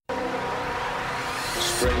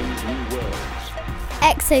Strange new worlds.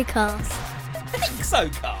 Exocast.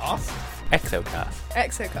 Exocast? Exocast.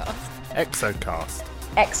 Exocast. Exocast.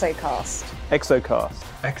 Exocast. Exocast.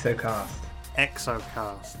 Exocast.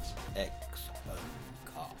 Exocast.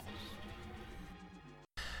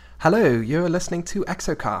 Hello, you're listening to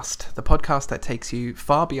Exocast, the podcast that takes you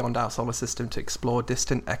far beyond our solar system to explore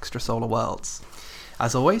distant extrasolar worlds.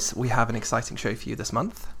 As always, we have an exciting show for you this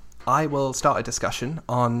month. I will start a discussion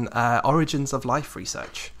on origins of life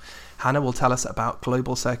research. Hannah will tell us about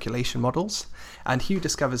global circulation models, and Hugh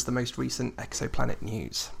discovers the most recent exoplanet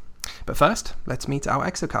news. But first, let's meet our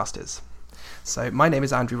Exocasters. So my name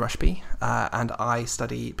is Andrew Rushby, and I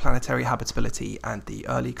study planetary habitability and the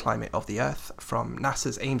early climate of the Earth from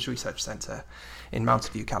NASA's Ames Research Center in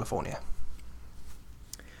Mountain View, California.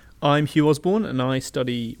 I'm Hugh Osborne, and I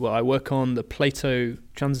work on the Plato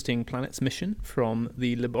Transiting Planets mission from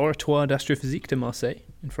the Laboratoire d'Astrophysique de Marseille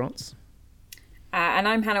in France. And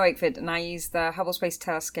I'm Hannah Wakeford, and I use the Hubble Space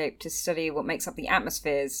Telescope to study what makes up the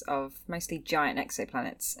atmospheres of mostly giant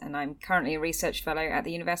exoplanets, and I'm currently a research fellow at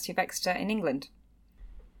the University of Exeter in England.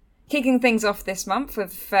 Kicking things off this month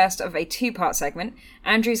with the first of a two-part segment,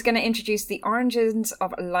 Andrew's going to introduce the origins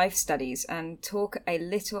of life studies and talk a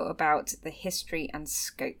little about the history and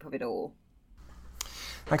scope of it all.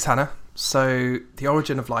 Thanks, Hannah. So the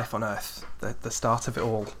origin of life on Earth, the start of it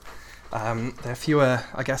all. There are fewer,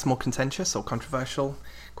 I guess, more contentious or controversial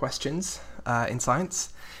questions in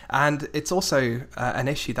science. And it's also an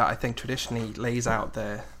issue that I think traditionally lays out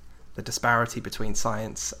the disparity between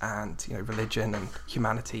science and religion and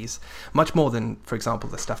humanities, much more than, for example,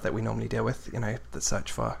 the stuff that we normally deal with, the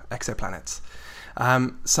search for exoplanets.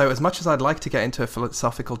 So as much as I'd like to get into a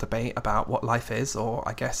philosophical debate about what life is, or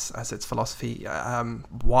I guess as its philosophy,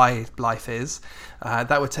 why life is,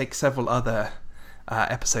 that would take several other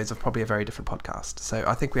episodes of probably a very different podcast. So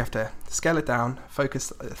I think we have to scale it down,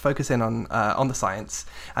 focus in on the science.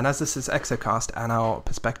 And as this is Exocast and our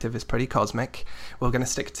perspective is pretty cosmic, we're going to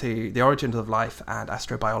stick to the origins of life and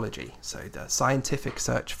astrobiology. So the scientific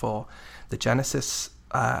search for the genesis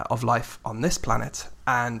of life on this planet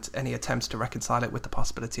and any attempts to reconcile it with the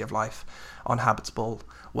possibility of life on habitable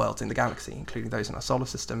worlds in the galaxy, including those in our solar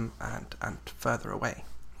system and further away.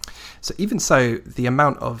 So even so, the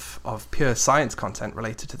amount of pure science content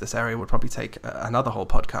related to this area would probably take another whole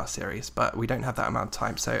podcast series, but we don't have that amount of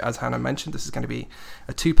time. So as Hannah mentioned, this is going to be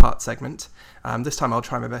a two-part segment. This time I'll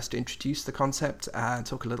try my best to introduce the concept and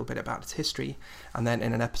talk a little bit about its history. And then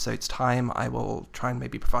in an episode's time, I will try and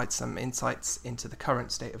maybe provide some insights into the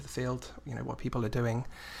current state of the field, what people are doing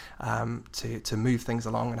to move things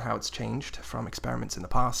along and how it's changed from experiments in the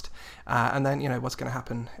past. And then, what's going to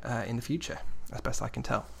happen in the future, as best I can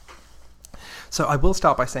tell. So I will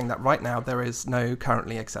start by saying that right now there is no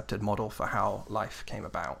currently accepted model for how life came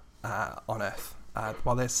about on Earth.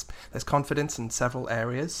 While there's confidence in several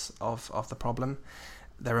areas of the problem,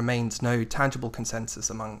 there remains no tangible consensus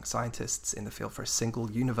among scientists in the field for a single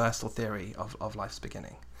universal theory of life's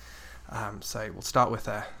beginning. So we'll start with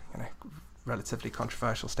a relatively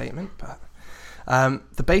controversial statement, but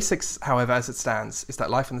the basics, however, as it stands, is that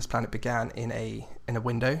life on this planet began in a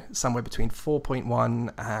window somewhere between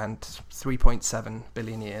 4.1 and 3.7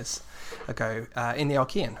 billion years ago in the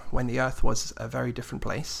Archean, when the Earth was a very different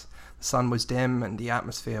place. The sun was dim and the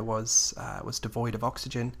atmosphere was devoid of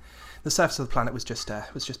oxygen. The surface of the planet was just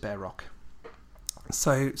bare rock.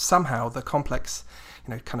 So somehow the complex,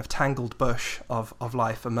 kind of tangled bush of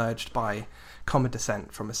life emerged by common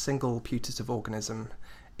descent from a single putative organism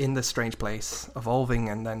in this strange place, evolving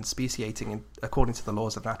and then speciating according to the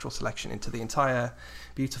laws of natural selection into the entire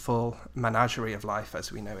beautiful menagerie of life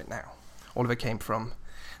as we know it now. All of it came from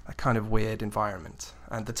a kind of weird environment.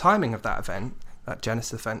 And the timing of that event, that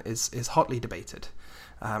genesis event, is hotly debated,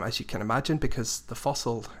 as you can imagine, because the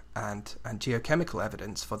fossil and geochemical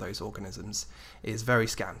evidence for those organisms is very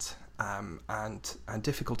scant and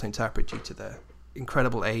difficult to interpret due to the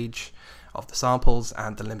incredible age of the samples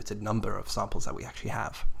and the limited number of samples that we actually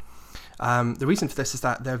have. The reason for this is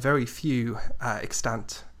that there are very few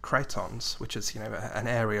extant cratons, which is an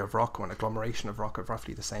area of rock or an agglomeration of rock of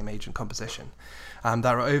roughly the same age and composition, that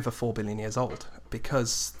are over 4 billion years old,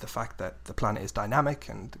 because the fact that the planet is dynamic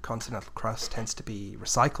and the continental crust tends to be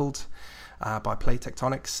recycled by plate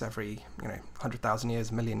tectonics every 100,000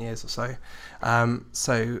 years, million years or so.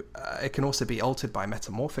 So it can also be altered by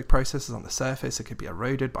metamorphic processes on the surface. It could be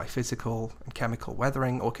eroded by physical and chemical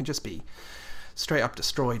weathering, or it can just be straight up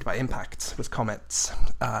destroyed by impacts with comets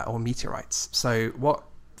or meteorites. So what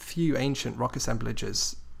few ancient rock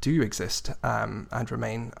assemblages do exist and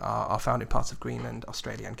remain are found in parts of Greenland,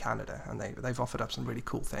 Australia and Canada, and they've offered up some really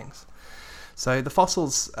cool things. So the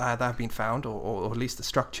fossils that have been found, or at least the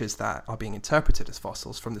structures that are being interpreted as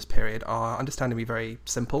fossils from this period, are understandably very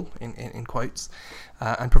simple, in quotes,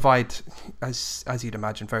 and provide, as you'd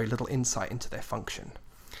imagine, very little insight into their function.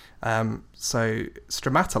 So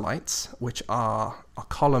stromatolites, which are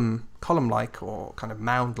column-like or kind of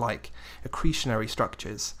mound-like accretionary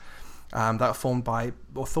structures that are formed by,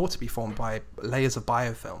 or thought to be formed by, layers of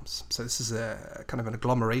biofilms. So this is a kind of an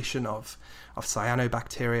agglomeration of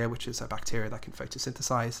cyanobacteria, which is a bacteria that can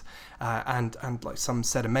photosynthesize, and like some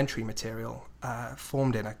sedimentary material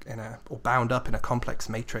formed in a or bound up in a complex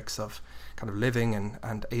matrix of kind of living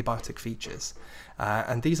and abiotic features.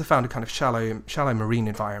 And these are found in kind of shallow marine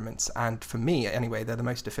environments. And for me, anyway, they're the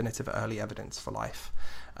most definitive early evidence for life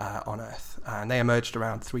on Earth. And they emerged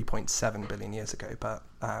around 3.7 billion years ago. But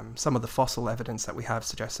some of the fossil evidence that we have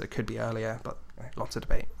suggests that it could be earlier, but lots of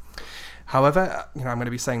debate. However, I'm going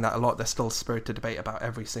to be saying that a lot. There's still spirited debate about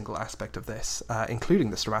every single aspect of this, including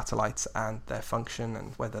the stromatolites and their function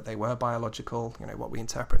and whether they were biological. What we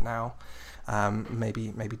interpret now may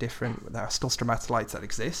be different. There are still stromatolites that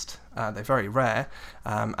exist. They're very rare,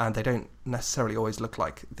 and they don't necessarily always look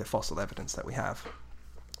like the fossil evidence that we have.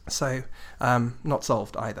 So, not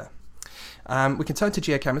solved either. We can turn to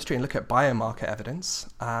geochemistry and look at biomarker evidence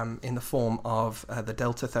in the form of the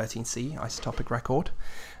Delta 13C isotopic record,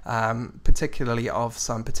 particularly of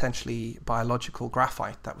some potentially biological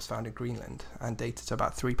graphite that was found in Greenland and dated to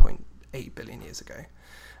about 3.8 billion years ago.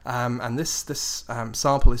 And this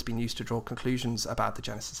sample has been used to draw conclusions about the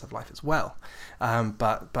genesis of life as well,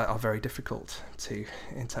 but are very difficult to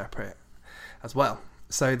interpret as well.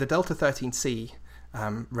 So the Delta 13C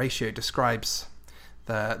ratio describes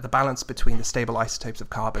the balance between the stable isotopes of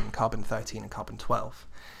carbon-13 and carbon-12.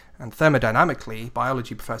 And thermodynamically,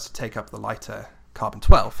 biology prefers to take up the lighter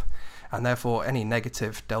carbon-12, and therefore any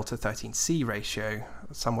negative delta 13C ratio,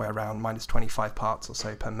 somewhere around minus 25 parts or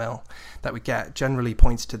so per mil, that we get generally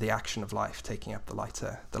points to the action of life taking up the light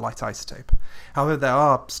isotope. However, there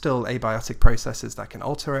are still abiotic processes that can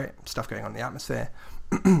alter it, stuff going on in the atmosphere,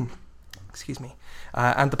 excuse me,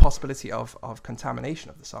 and the possibility of contamination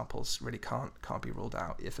of the samples really can't be ruled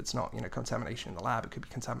out. If it's not contamination in the lab, it could be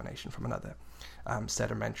contamination from another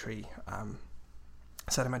sedimentary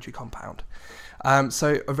compound.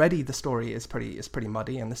 So already the story is pretty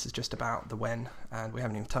muddy, and this is just about the when, and we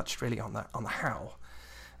haven't even touched really on the how.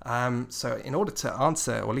 So in order to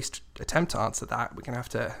answer, or at least attempt to answer that, we're going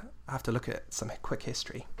to have to look at some quick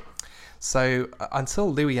history. So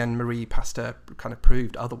until Louis and Marie Pasteur kind of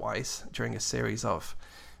proved otherwise during a series of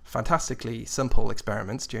fantastically simple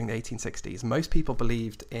experiments during the 1860s, most people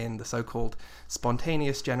believed in the so-called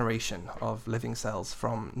spontaneous generation of living cells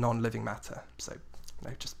from non-living matter. So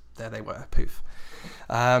just there they were, poof.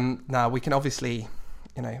 Now we can obviously,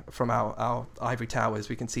 from our ivory towers,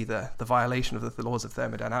 we can see the violation of the laws of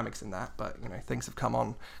thermodynamics in that, but things have come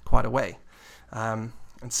on quite a way.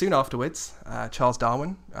 And soon afterwards, Charles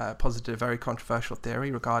Darwin posited a very controversial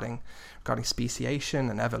theory regarding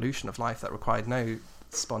speciation and evolution of life that required no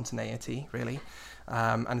spontaneity, really,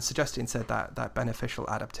 and suggested instead that beneficial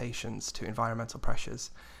adaptations to environmental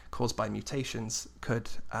pressures caused by mutations could,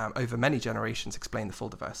 over many generations, explain the full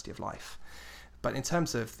diversity of life. But in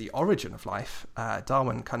terms of the origin of life,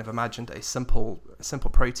 Darwin kind of imagined a simple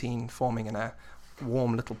protein forming in a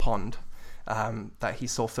warm little pond that he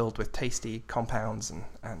saw filled with tasty compounds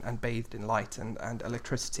and bathed in light and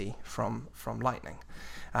electricity from lightning,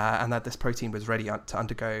 and that this protein was ready to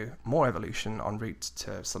undergo more evolution en route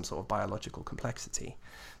to some sort of biological complexity.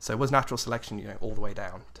 So it was natural selection, all the way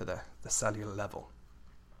down to the cellular level.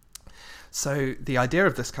 So the idea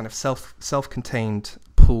of this kind of self-contained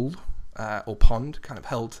pool or pond kind of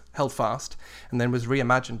held fast, and then was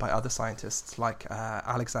reimagined by other scientists like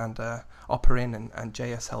Alexander Oparin and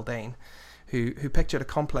J.S. Haldane, who pictured a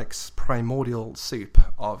complex primordial soup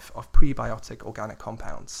of prebiotic organic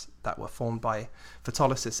compounds that were formed by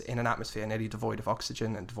photolysis in an atmosphere nearly devoid of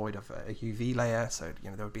oxygen and devoid of a UV layer. So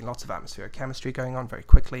there would be lots of atmospheric chemistry going on very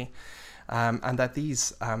quickly, and that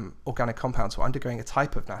these organic compounds were undergoing a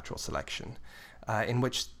type of natural selection in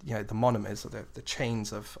which the monomers, or the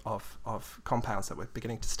chains of compounds that were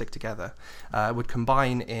beginning to stick together, would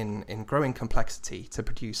combine in growing complexity to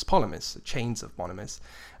produce polymers, chains of monomers,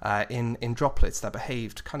 in droplets that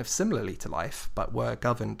behaved kind of similarly to life, but were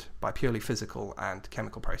governed by purely physical and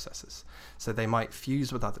chemical processes. So they might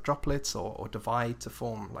fuse with other droplets or divide to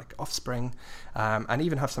form like offspring, and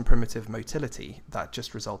even have some primitive motility that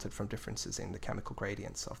just resulted from differences in the chemical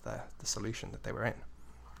gradients of the solution that they were in.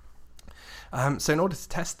 So in order to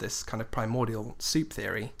test this kind of primordial soup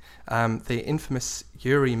theory, the infamous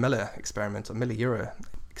Urey-Miller experiment, or Miller-Urey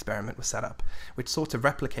experiment was set up, which sought to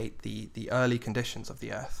replicate the early conditions of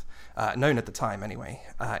the Earth, known at the time anyway,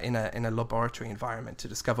 in a laboratory environment to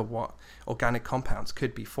discover what organic compounds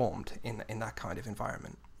could be formed in that kind of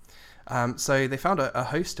environment. So they found a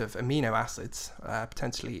host of amino acids,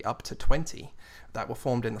 potentially up to 20, that were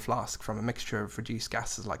formed in the flask from a mixture of reduced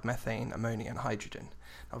gases like methane, ammonia, and hydrogen.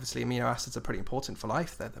 Obviously, amino acids are pretty important for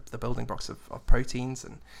life. They're the building blocks of proteins,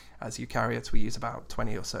 and as eukaryotes, we use about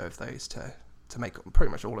 20 or so of those to make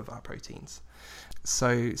pretty much all of our proteins.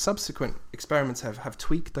 So subsequent experiments have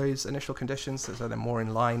tweaked those initial conditions so they're more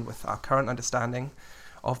in line with our current understanding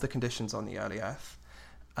of the conditions on the early Earth.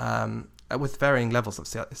 With varying levels of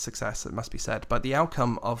success, it must be said. But the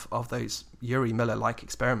outcome of those Urey Miller-like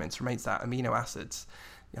experiments remains that amino acids,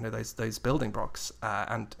 those building blocks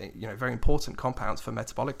and very important compounds for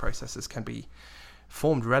metabolic processes can be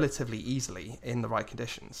formed relatively easily in the right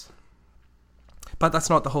conditions. But that's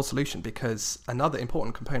not the whole solution, because another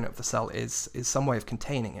important component of the cell is some way of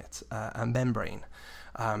containing it, a membrane,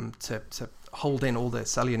 to hold in all the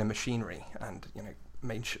cellular machinery and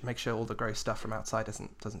make sure all the gross stuff from outside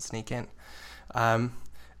doesn't sneak in.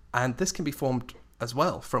 And this can be formed as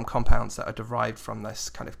well from compounds that are derived from this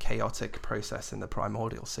kind of chaotic process in the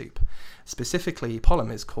primordial soup. Specifically,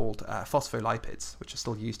 polymers called phospholipids, which are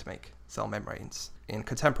still used to make cell membranes in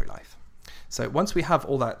contemporary life. So once we have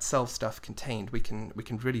all that cell stuff contained, we can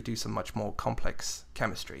really do some much more complex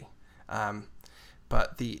chemistry.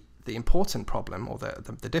 But the important problem, or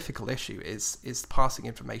the difficult issue, is passing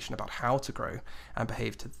information about how to grow and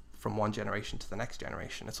behave from one generation to the next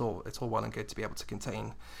generation. It's all well and good to be able to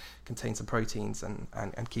contain some proteins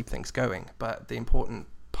and keep things going, but the important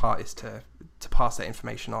part is to pass that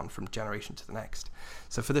information on from generation to the next.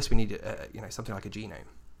 So for this, we need something like a genome.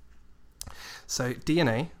 So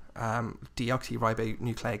DNA,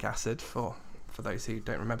 deoxyribonucleic acid, for those who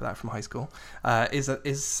don't remember that from high school,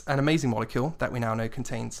 is an amazing molecule that we now know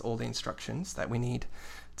contains all the instructions that we need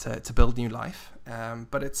to build new life.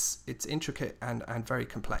 But it's intricate and very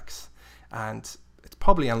complex, and it's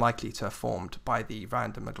probably unlikely to have formed by the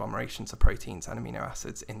random agglomerations of proteins and amino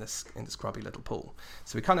acids in this grubby little pool.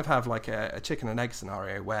 So we kind of have like a chicken and egg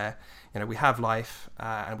scenario where we have life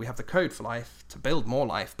and we have the code for life to build more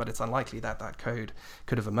life, but it's unlikely that code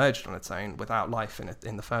could have emerged on its own without life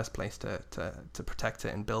in the first place to protect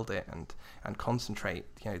it and build it and concentrate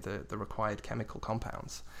the required chemical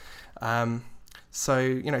compounds.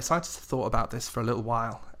 So scientists have thought about this for a little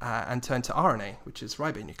while and turned to RNA, which is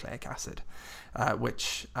ribonucleic acid,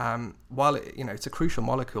 which while it's a crucial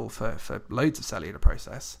molecule for loads of cellular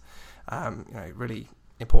process, really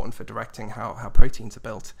important for directing how proteins are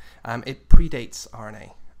built. It predates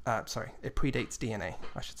it predates DNA,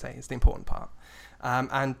 I should say, is the important part.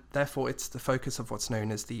 And therefore it's the focus of what's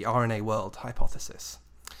known as the RNA world hypothesis.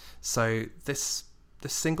 So this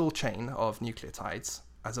single chain of nucleotides,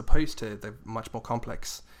 as opposed to the much more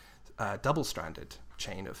complex double-stranded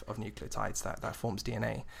chain of nucleotides that forms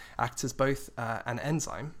DNA, acts as both an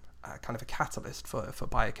enzyme, kind of a catalyst for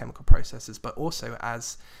biochemical processes, but also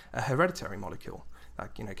as a hereditary molecule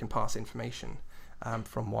that can pass information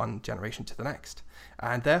from one generation to the next.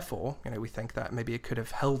 And therefore, we think that maybe it could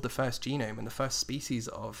have held the first genome, and the first species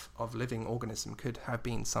of living organism could have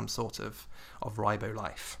been some sort of ribo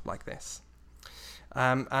life like this.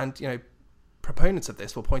 Proponents of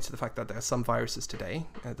this will point to the fact that there are some viruses today,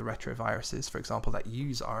 the retroviruses, for example, that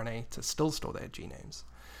use RNA to still store their genomes.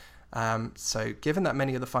 So given that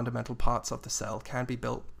many of the fundamental parts of the cell can be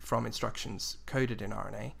built from instructions coded in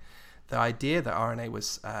RNA, the idea that RNA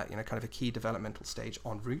was kind of a key developmental stage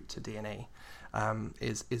en route to DNA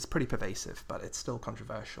is pretty pervasive, but it's still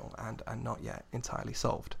controversial and not yet entirely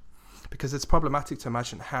solved. Because it's problematic to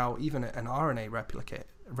imagine how even an RNA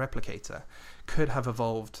replicator could have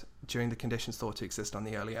evolved during the conditions thought to exist on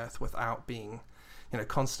the early Earth without being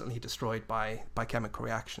constantly destroyed by chemical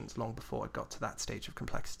reactions long before it got to that stage of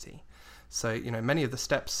complexity. So many of the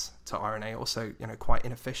steps to RNA also quite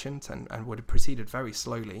inefficient and would have proceeded very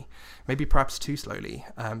slowly, maybe perhaps too slowly,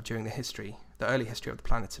 during the early history of the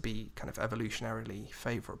planet to be kind of evolutionarily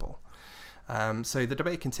favorable. So the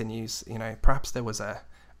debate continues. Perhaps there was a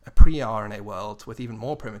pre-RNA world with even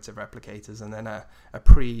more primitive replicators, and then a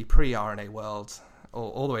pre-RNA world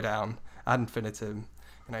all the way down ad infinitum,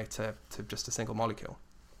 to just a single molecule.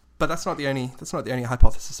 But that's not the only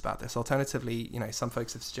hypothesis about this. Alternatively, some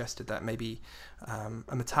folks have suggested that maybe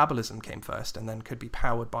a metabolism came first and then could be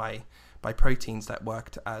powered by proteins that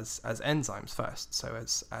worked as enzymes first, so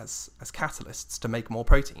as catalysts to make more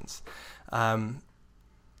proteins.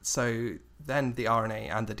 So then the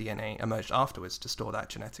RNA and the DNA emerged afterwards to store that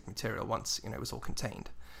genetic material once it was all contained.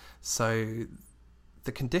 So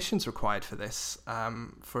The conditions required for this,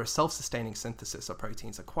 for a self-sustaining synthesis of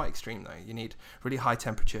proteins, are quite extreme, though. You need really high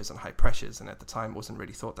temperatures and high pressures, and at the time it wasn't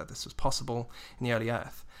really thought that this was possible in the early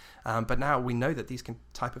Earth. But now we know that these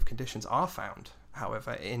type of conditions are found,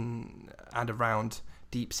 however, in and around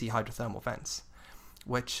deep-sea hydrothermal vents,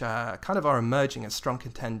 which kind of are emerging as strong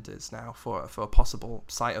contenders now for a possible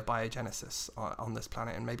site of biogenesis on this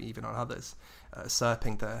planet, and maybe even on others,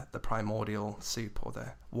 usurping the primordial soup or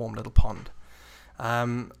the warm little pond.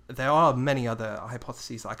 There are many other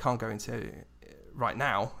hypotheses that I can't go into right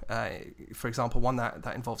now. For example, one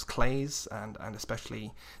that involves clays, and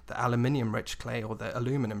especially the aluminium-rich clay or the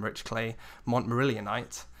aluminum-rich clay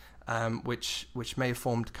Montmorillonite, which may have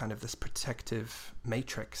formed kind of this protective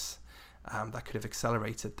matrix that could have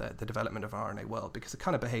accelerated the development of RNA world, because it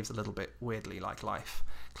kind of behaves a little bit weirdly like life.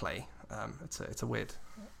 Clay, it's a weird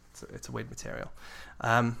material.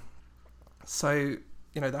 So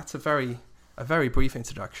that's a very brief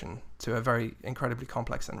introduction to a very incredibly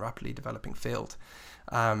complex and rapidly developing field,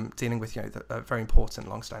 dealing with a very important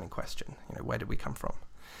long-standing question: where did we come from?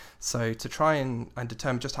 So to try and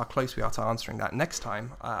determine just how close we are to answering that, next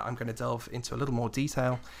time I'm going to delve into a little more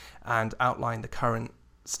detail and outline the current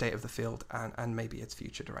state of the field and maybe its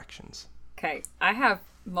future directions. Okay, I have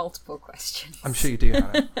multiple questions. I'm sure you do,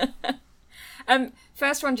 Hannah.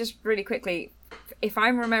 First one, just really quickly. If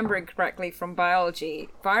I'm remembering correctly from biology,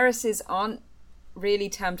 viruses aren't really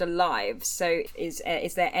termed alive. So is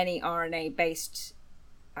there any RNA-based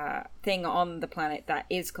thing on the planet that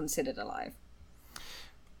is considered alive?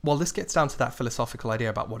 Well, this gets down to that philosophical idea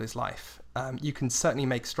about what is life. You can certainly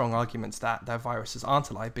make strong arguments that their viruses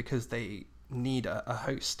aren't alive because they need a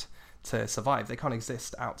host to survive. They can't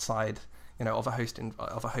exist outside of a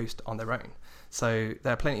host on their own. So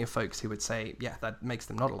there are plenty of folks who would say, yeah, that makes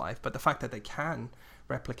them not alive. But the fact that they can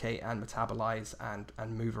replicate and metabolize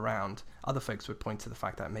and move around, other folks would point to the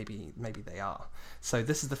fact that maybe they are. So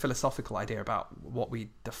this is the philosophical idea about what we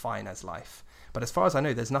define as life. But as far as I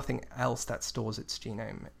know, there's nothing else that stores its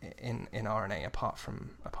genome in RNA apart from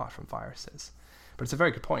viruses. But it's a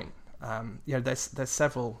very good point. There's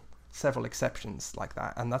several exceptions like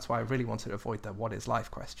that, and that's why I really wanted to avoid the what is life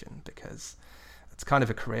question, because it's kind of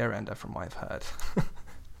a career ender from what I've heard.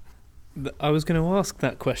 I was going to ask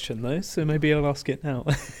that question though, so maybe I'll ask it now.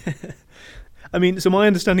 I mean, so my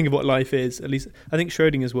understanding of what life is, at least I think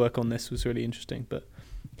Schrödinger's work on this was really interesting, but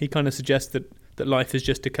he kind of suggests that life is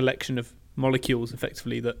just a collection of molecules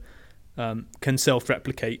effectively that can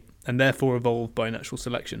self-replicate and therefore evolve by natural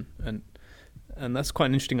selection. And that's quite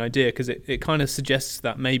an interesting idea, because it kind of suggests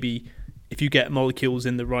that maybe if you get molecules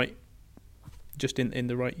in the right,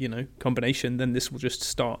 combination, then this will just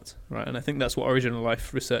start, right? And I think that's what original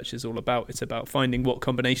life research is all about. It's about finding what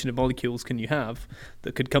combination of molecules can you have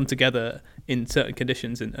that could come together in certain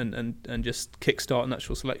conditions and just kickstart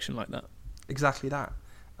natural selection like that. Exactly that.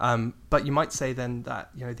 But you might say then that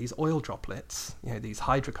these oil droplets, these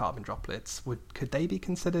hydrocarbon droplets, could they be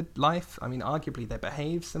considered life? I mean, arguably they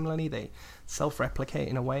behave similarly. They self-replicate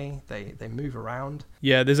in a way. They move around.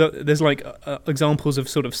 Yeah, there's like examples of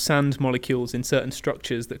sort of sand molecules in certain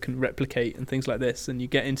structures that can replicate and things like this, and you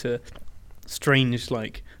get into strange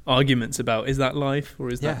arguments about, is that life or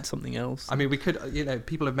is that something else? I mean, we could,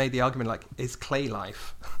 people have made the argument is clay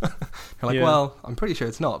life? Well, I'm pretty sure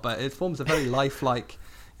it's not, but it forms a very lifelike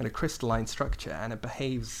crystalline structure, and it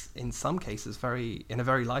behaves in some cases in a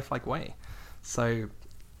very lifelike way. So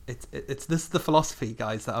it's this is the philosophy,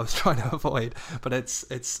 guys, that I was trying to avoid, but it's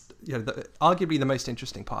arguably the most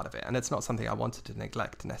interesting part of it, and it's not something I wanted to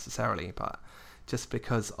neglect necessarily, but just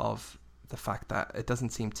because of the fact that it doesn't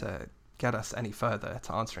seem to get us any further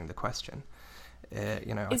to answering the question.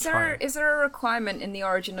 Is there a requirement in the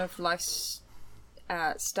origin of life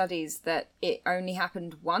studies that it only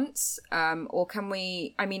happened once, or can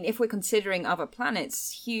we, if we're considering other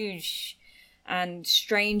planets, huge and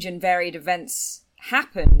strange and varied events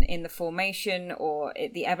happen in the formation or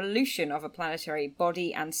the evolution of a planetary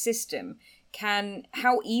body and system.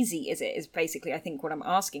 How easy is it, is basically I think what I'm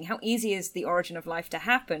asking. How easy is the origin of life to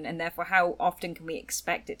happen, and therefore how often can we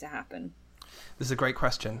expect it to happen? This is a great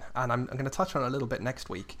question, and I'm going to touch on it a little bit next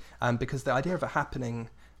week, because the idea of it happening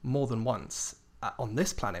more than once on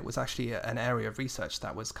this planet was actually an area of research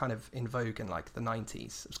that was kind of in vogue in the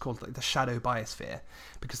 90s. It was called the shadow biosphere,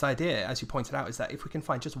 because the idea, as you pointed out, is that if we can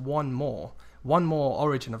find just one more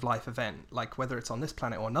origin of life event, whether it's on this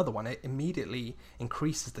planet or another one, it immediately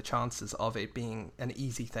increases the chances of it being an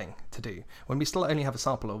easy thing to do. When we still only have a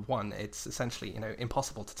sample of one, it's essentially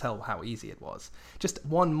impossible to tell how easy it was. Just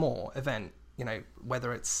one more event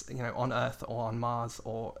whether it's on Earth or on Mars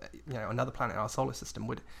or another planet in our solar system,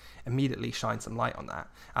 would immediately shine some light on that.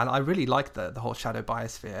 And I really like the whole shadow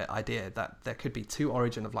biosphere idea, that there could be two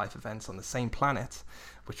origin of life events on the same planet,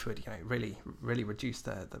 which would really reduce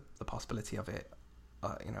the possibility of it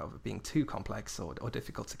of it being too complex or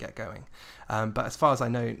difficult to get going. But as far as I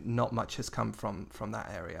know, not much has come from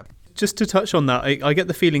that area. Just to touch on that, I get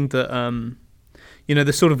the feeling that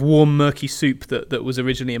the sort of warm, murky soup that was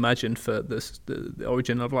originally imagined for the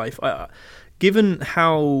origin of life, given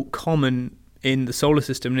how common in the solar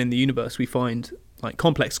system and in the universe we find like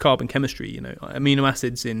complex carbon chemistry, amino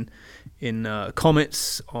acids in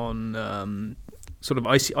comets, on sort of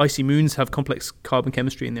icy moons have complex carbon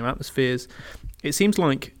chemistry in their atmospheres. It seems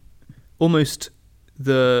like almost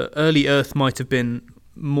the early Earth might have been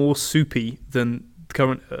more soupy than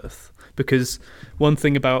current Earth, because one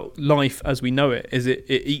thing about life as we know it is it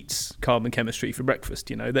eats carbon chemistry for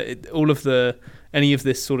breakfast. Any of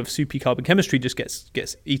this sort of soupy carbon chemistry just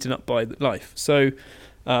gets eaten up by life. So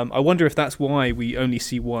I wonder if that's why we only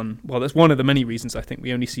see one. Well, that's one of the many reasons I think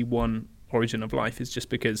we only see one origin of life, is just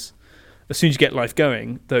because as soon as you get life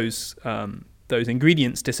going, those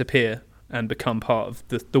ingredients disappear and become part of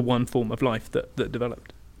the one form of life that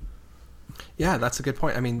developed. Yeah, that's a good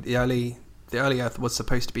point. I mean, the early Earth was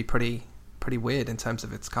supposed to be pretty weird in terms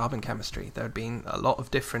of its carbon chemistry. There had been a lot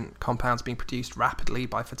of different compounds being produced rapidly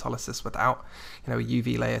by photolysis without a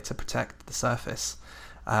UV layer to protect the surface.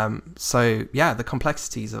 So yeah, the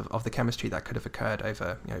complexities of the chemistry that could have occurred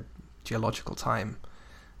over geological time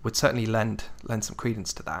would certainly lend some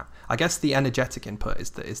credence to that. I guess the energetic input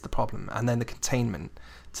is the problem, and then the containment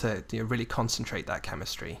to really concentrate that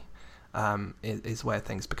chemistry is where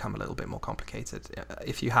things become a little bit more complicated.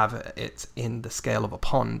 If you have it in the scale of a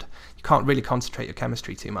pond, you can't really concentrate your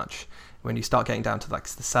chemistry too much. When you start getting down to like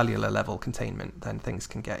the cellular level containment, then things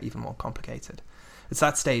can get even more complicated. It's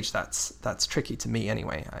that stage that's tricky to me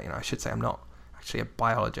anyway. I should say I'm not actually a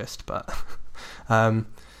biologist, but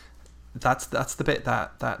that's the bit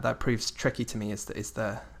that proves tricky to me is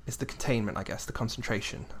the containment, I guess, the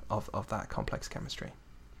concentration of that complex chemistry.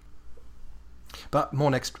 But more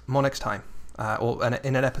next time, or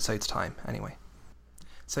in an episode's time, anyway.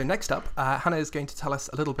 So next up, Hannah is going to tell us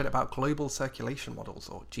a little bit about global circulation models,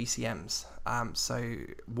 or GCMs. So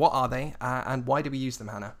what are they, and why do we use them,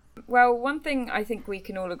 Hannah? Well, one thing I think we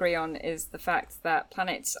can all agree on is the fact that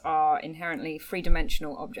planets are inherently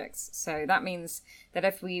three-dimensional objects. So that means that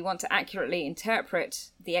if we want to accurately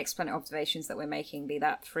interpret the exoplanet observations that we're making, be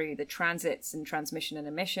that through the transits and transmission and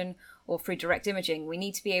emission, or through direct imaging, we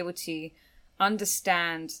need to be able to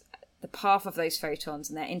understand the path of those photons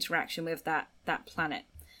and their interaction with that planet.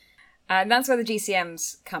 And that's where the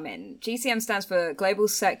GCMs come in. GCM stands for Global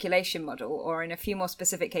Circulation Model, or in a few more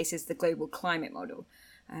specific cases, the Global Climate Model.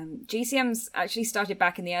 GCMs actually started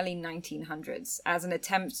back in the early 1900s as an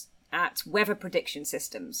attempt at weather prediction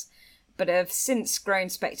systems, but have since grown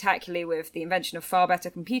spectacularly with the invention of far better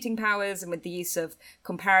computing powers and with the use of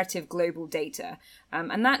comparative global data.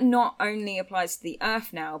 And that not only applies to the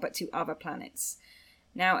Earth now, but to other planets.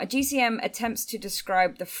 Now, a GCM attempts to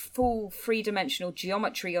describe the full three-dimensional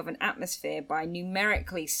geometry of an atmosphere by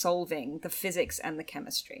numerically solving the physics and the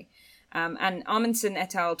chemistry. And Amundsen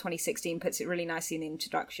et al. 2016 puts it really nicely in the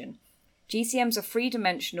introduction. GCMs are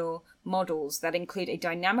three-dimensional models that include a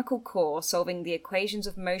dynamical core solving the equations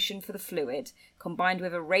of motion for the fluid, combined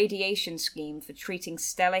with a radiation scheme for treating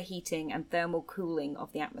stellar heating and thermal cooling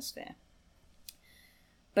of the atmosphere.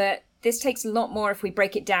 But this takes a lot more if we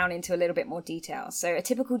break it down into a little bit more detail. So a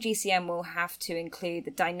typical GCM will have to include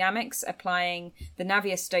the dynamics applying the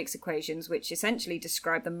Navier-Stokes equations, which essentially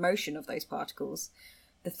describe the motion of those particles,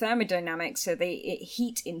 the thermodynamics, so the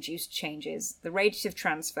heat-induced changes, the radiative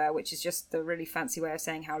transfer, which is just the really fancy way of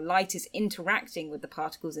saying how light is interacting with the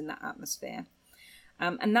particles in that atmosphere.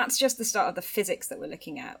 And that's just the start of the physics that we're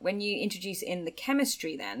looking at. When you introduce in the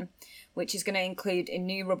chemistry then, which is going to include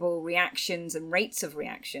innumerable reactions and rates of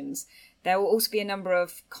reactions, there will also be a number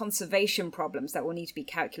of conservation problems that will need to be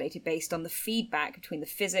calculated based on the feedback between the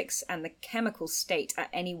physics and the chemical state at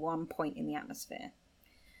any one point in the atmosphere.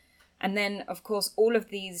 And then, of course, all of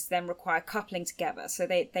these then require coupling together. So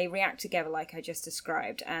they react together like I just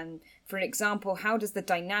described. And for an example, how does the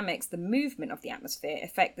dynamics, the movement of the atmosphere,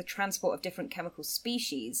 affect the transport of different chemical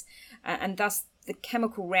species, and thus the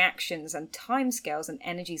chemical reactions and timescales and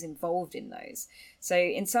energies involved in those? So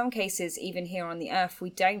in some cases, even here on the Earth, we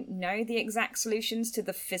don't know the exact solutions to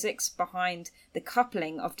the physics behind the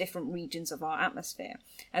coupling of different regions of our atmosphere,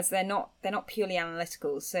 as they're not purely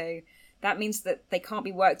analytical. So That means that they can't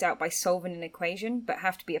be worked out by solving an equation, but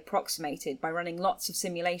have to be approximated by running lots of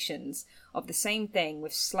simulations of the same thing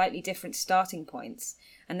with slightly different starting points,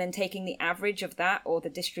 and then taking the average of that, or the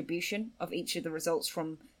distribution of each of the results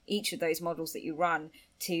from each of those models that you run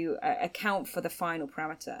to account for the final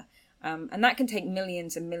parameter. And that can take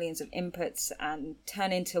millions and millions of inputs and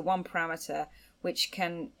turn into one parameter, which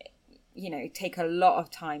can, take a lot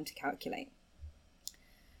of time to calculate.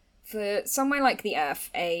 For somewhere like the Earth,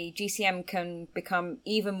 a GCM can become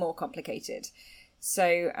even more complicated.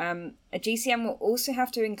 So a GCM will also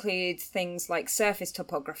have to include things like surface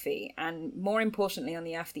topography and, more importantly on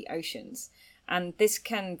the Earth, the oceans. And this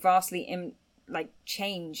can vastly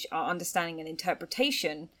change our understanding and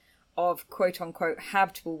interpretation of quote-unquote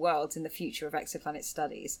habitable worlds in the future of exoplanet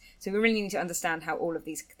studies. So we really need to understand how all of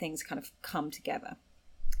these things kind of come together.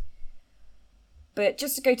 But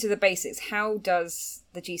just to go to the basics, how does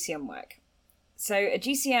the GCM work? So a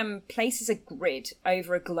GCM places a grid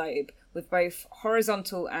over a globe with both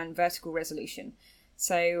horizontal and vertical resolution.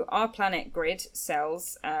 So our planet grid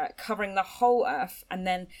cells covering the whole Earth, and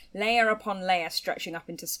then layer upon layer stretching up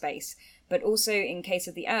into space. But also in case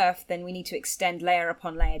of the Earth, then we need to extend layer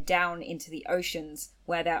upon layer down into the oceans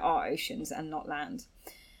where there are oceans and not land.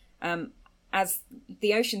 As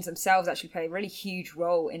the oceans themselves actually play a really huge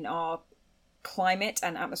role in our climate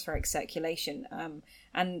and atmospheric circulation,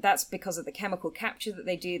 and that's because of the chemical capture that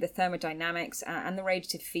they do, the thermodynamics, and the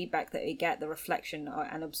radiative feedback that we get, the reflection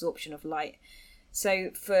and absorption of light.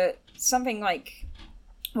 So for something like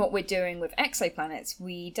what we're doing with exoplanets,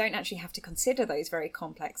 we don't actually have to consider those very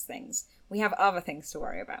complex things. We have other things to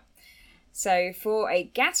worry about. So for a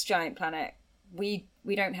gas giant planet, we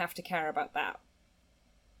don't have to care about that.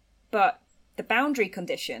 But the boundary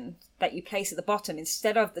condition that you place at the bottom,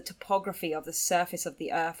 instead of the topography of the surface of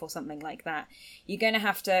the Earth or something like that, you're going to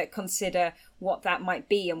have to consider what that might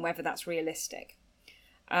be and whether that's realistic.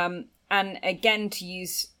 And again, to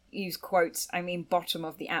use quotes, I mean bottom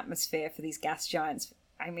of the atmosphere for these gas giants.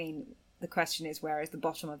 I mean, the question is, where is the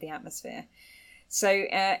bottom of the atmosphere? So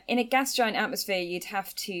in a gas giant atmosphere, you'd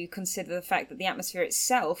have to consider the fact that the atmosphere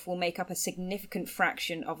itself will make up a significant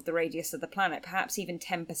fraction of the radius of the planet, perhaps even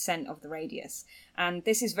 10% of the radius. And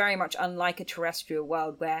this is very much unlike a terrestrial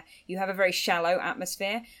world where you have a very shallow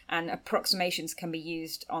atmosphere and approximations can be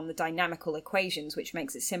used on the dynamical equations, which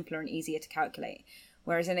makes it simpler and easier to calculate.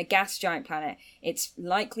 Whereas in a gas giant planet, it's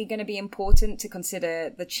likely going to be important to consider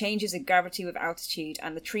the changes in gravity with altitude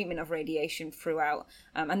and the treatment of radiation throughout.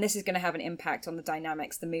 And this is going to have an impact on the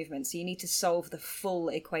dynamics, the movement. So you need to solve the full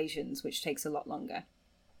equations, which takes a lot longer.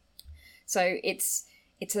 So it's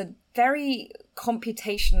a very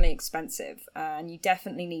computationally expensive, and you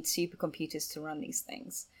definitely need supercomputers to run these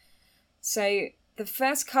things. So the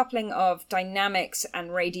first coupling of dynamics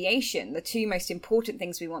and radiation, the two most important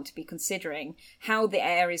things we want to be considering, how the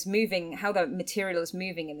air is moving, how the material is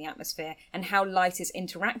moving in the atmosphere, and how light is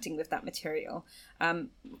interacting with that material,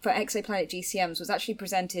 for exoplanet GCMs was actually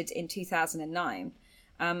presented in 2009.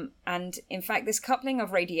 And in fact, this coupling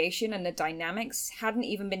of radiation and the dynamics hadn't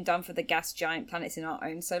even been done for the gas giant planets in our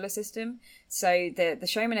own solar system. So the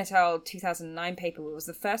Showman et al. 2009 paper was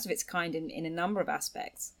the first of its kind in a number of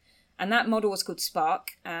aspects. And that model was called SPARC,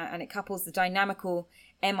 and it couples the dynamical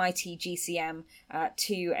MIT GCM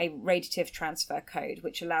to a radiative transfer code,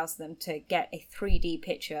 which allows them to get a 3D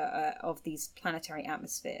picture of these planetary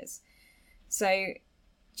atmospheres. So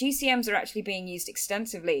GCMs are actually being used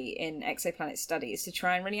extensively in exoplanet studies to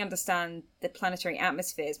try and really understand the planetary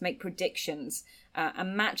atmospheres, make predictions,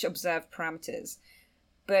 and match observed parameters.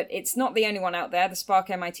 But it's not the only one out there. The SPARC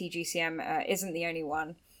MIT GCM isn't the only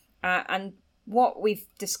one. And what we've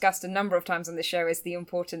discussed a number of times on the show is the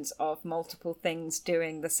importance of multiple things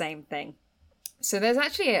doing the same thing. So there's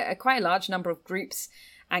actually quite a large number of groups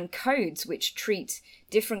and codes which treat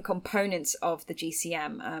different components of the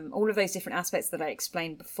GCM, all of those different aspects that I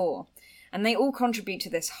explained before. And they all contribute to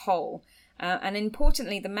this whole. And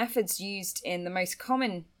importantly, the methods used in the most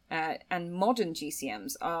common and modern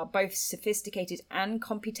GCMs are both sophisticated and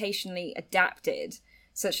computationally adapted,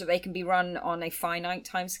 such that they can be run on a finite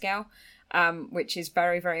timescale. Which is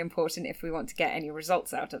very, very important if we want to get any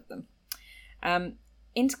results out of them.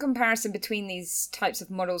 Intercomparison between these types of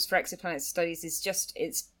models for exoplanet studies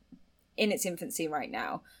it's in its infancy right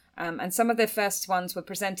now. And some of the first ones were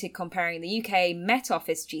presented comparing the UK Met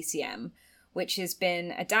Office GCM, which has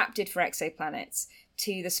been adapted for exoplanets,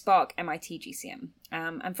 to the SPARC MIT GCM.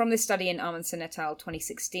 And from this study in Amundsen et al.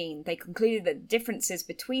 2016, they concluded that differences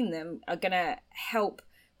between them are going to help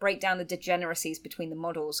break down the degeneracies between the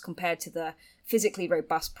models compared to the physically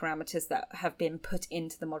robust parameters that have been put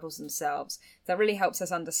into the models themselves. That really helps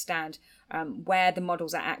us understand where the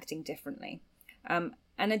models are acting differently. And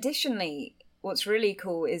additionally, what's really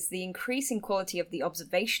cool is the increasing quality of the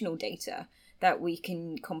observational data that we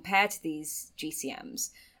can compare to these GCMs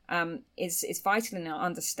is vital in our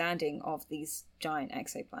understanding of these giant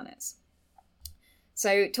exoplanets.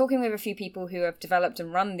 So talking with a few people who have developed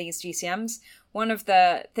and run these GCMs, one of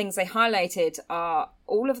the things they highlighted are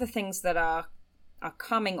all of the things that are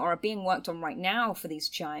coming or are being worked on right now for these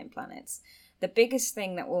giant planets. The biggest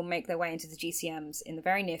thing that will make their way into the GCMs in the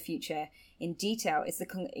very near future in detail is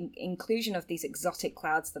the inclusion of these exotic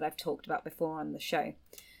clouds that I've talked about before on the show.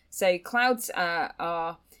 So clouds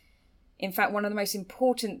are in fact one of the most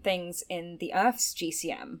important things in the Earth's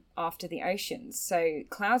GCM after the oceans. So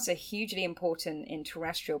clouds are hugely important in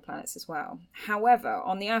terrestrial planets as well. However,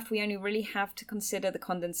 on the Earth we only really have to consider the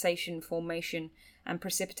condensation, formation and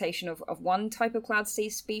precipitation of one type of cloud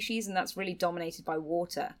species, and that's really dominated by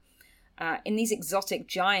water. In these exotic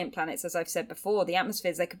giant planets, as I've said before, the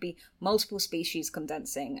atmospheres, there could be multiple species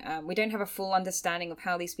condensing. We don't have a full understanding of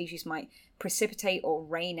how these species might precipitate or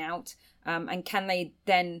rain out, and can they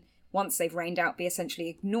then, once they've rained out, be essentially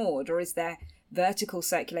ignored, or is there vertical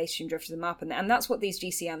circulation drifting them up? And that's what these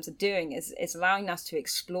GCMs are doing, is allowing us to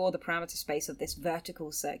explore the parameter space of this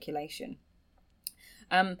vertical circulation.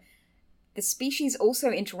 The species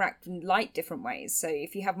also interact in light different ways. So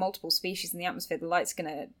if you have multiple species in the atmosphere, the light's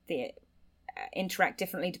going to interact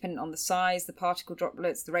differently depending on the size, the particle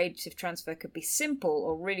droplets. The radiative transfer could be simple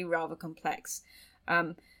or really rather complex.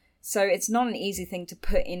 So it's not an easy thing to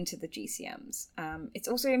put into the GCMs. It's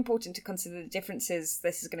also important to consider the differences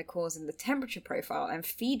this is going to cause in the temperature profile, and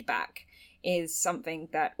feedback is something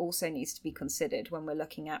that also needs to be considered when we're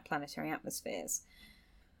looking at planetary atmospheres.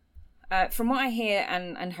 From what I hear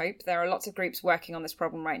and hope, there are lots of groups working on this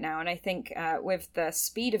problem right now, and I think with the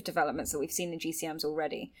speed of developments that we've seen in GCMs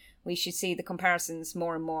already, we should see the comparisons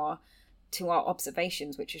more and more to our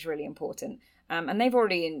observations, which is really important. And they've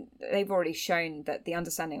already shown that the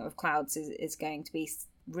understanding of clouds is going to be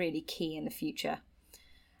really key in the future.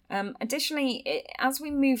 Additionally, as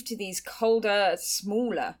we move to these colder,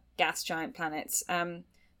 smaller gas giant planets,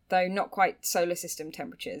 though not quite solar system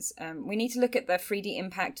temperatures, we need to look at the 3D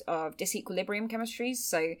impact of disequilibrium chemistries,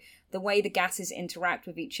 so the way the gases interact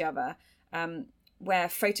with each other, where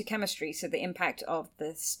photochemistry, so the impact of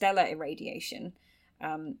the stellar irradiation,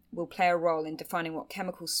 will play a role in defining what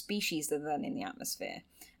chemical species are then in the atmosphere.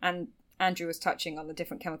 And Andrew was touching on the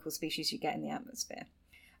different chemical species you get in the atmosphere.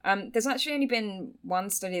 There's actually only been one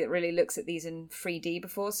study that really looks at these in 3D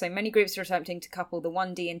before, so many groups are attempting to couple the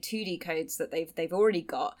 1D and 2D codes that they've already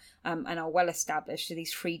got and are well established to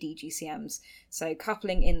these 3D GCMs. So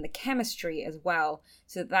coupling in the chemistry as well,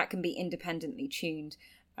 so that can be independently tuned,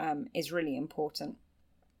 is really important.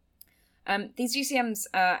 These GCMs,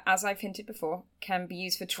 as I've hinted before, can be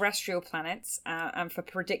used for terrestrial planets and for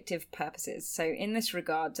predictive purposes. So in this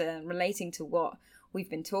regard, relating to what we've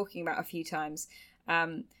been talking about a few times,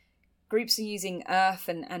 groups are using Earth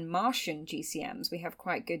and Martian GCMs. We have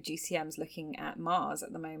quite good GCMs looking at Mars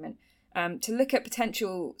at the moment, to look at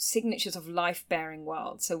potential signatures of life-bearing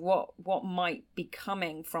worlds. So what might be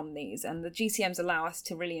coming from these? And the GCMs allow us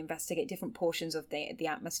to really investigate different portions of the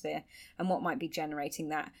atmosphere and what might be generating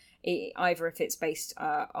that, either if it's based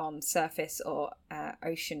on surface or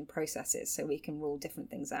ocean processes, so we can rule different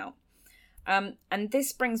things out. And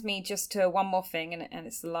this brings me just to one more thing, and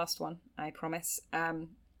it's the last one, I promise.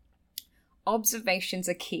 Observations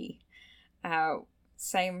are key.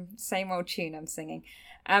 Same old tune I'm singing.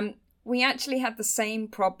 We actually had the same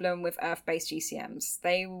problem with Earth-based GCMs.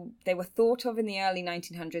 They were thought of in the early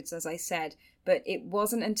 1900s, as I said, but it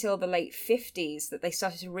wasn't until the late 50s that they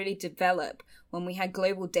started to really develop, when we had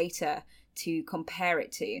global data to compare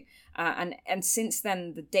it to. And since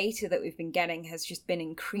then, the data that we've been getting has just been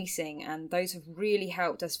increasing, and those have really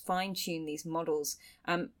helped us fine-tune these models,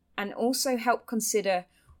 and also help consider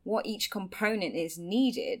what each component is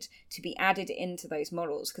needed to be added into those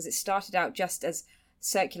models, because it started out just as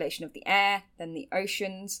circulation of the air, then the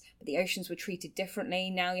oceans, but the oceans were treated differently.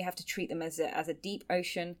 Now you have to treat them as a deep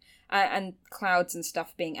ocean, and clouds and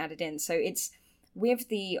stuff being added in. So it's with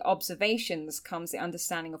the observations comes the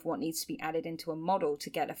understanding of what needs to be added into a model to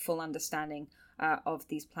get a full understanding of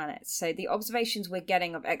these planets. So the observations we're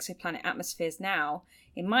getting of exoplanet atmospheres now,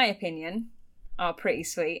 in my opinion, are pretty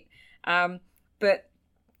sweet. But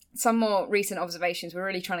some more recent observations, we're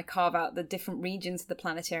really trying to carve out the different regions of the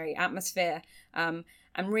planetary atmosphere, and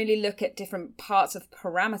really look at different parts of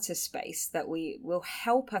parameter space that will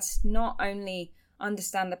help us not only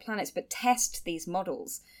understand the planets, but test these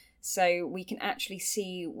models so we can actually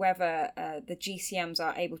see whether the GCMs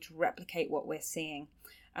are able to replicate what we're seeing.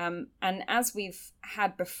 And as we've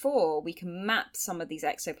had before, we can map some of these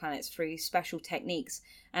exoplanets through special techniques.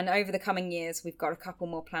 And over the coming years, we've got a couple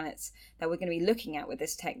more planets that we're going to be looking at with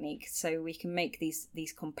this technique. So we can make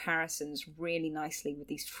these comparisons really nicely with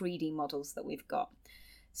these 3D models that we've got.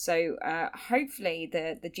 So hopefully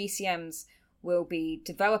the GCMs will be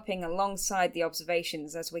developing alongside the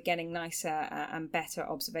observations as we're getting nicer and better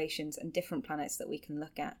observations and different planets that we can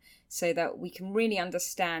look at, so that we can really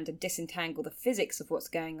understand and disentangle the physics of what's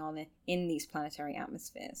going on in these planetary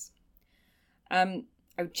atmospheres. I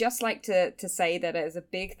would just like to say that as a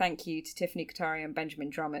big thank you to Tiffany Katari and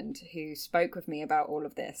Benjamin Drummond, who spoke with me about all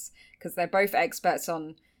of this, because they're both experts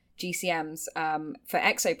on GCMs for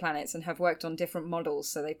exoplanets and have worked on different models,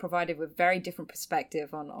 so they provided with very different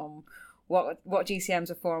perspective on what GCMs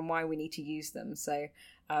are for and why we need to use them. So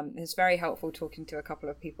it's very helpful talking to a couple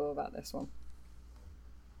of people about this one.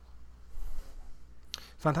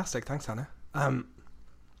 Fantastic, thanks, Hannah.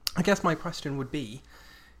 I guess my question would be,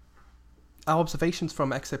 our observations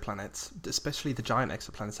from exoplanets, especially the giant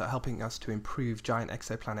exoplanets, are helping us to improve giant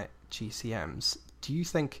exoplanet GCMs. Do you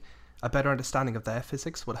think a better understanding of their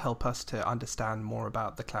physics would help us to understand more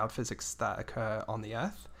about the cloud physics that occur on the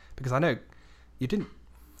Earth? Because I know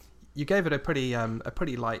you gave it a pretty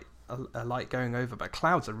light going over, but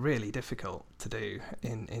clouds are really difficult to do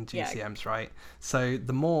in GCMs, right? So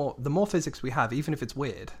the more physics we have, even if it's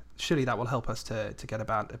weird, surely that will help us to get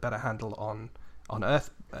about a better handle on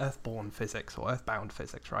earthborn physics or earthbound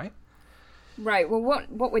physics, right? Right. Well,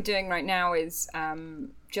 what we're doing right now is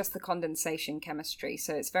just the condensation chemistry.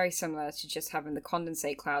 So it's very similar to just having the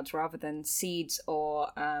condensate clouds rather than seeds or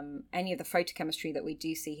any of the photochemistry that we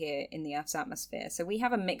do see here in the Earth's atmosphere. So we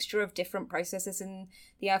have a mixture of different processes in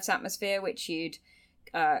the Earth's atmosphere which you'd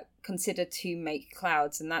consider to make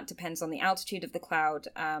clouds, and that depends on the altitude of the cloud,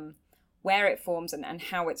 where it forms, and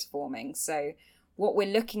how it's forming. So what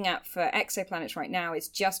we're looking at for exoplanets right now is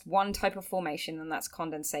just one type of formation, and that's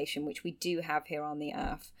condensation, which we do have here on the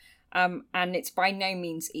Earth. And it's by no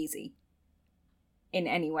means easy in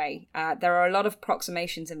any way. There are a lot of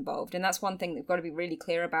approximations involved, and that's one thing that we've got to be really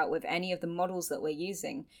clear about with any of the models that we're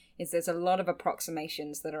using, is there's a lot of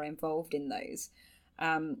approximations that are involved in those.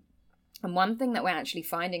 And one thing that we're actually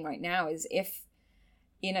finding right now is if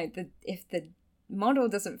the model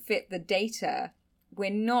doesn't fit the data, we're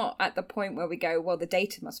not at the point where we go, well, the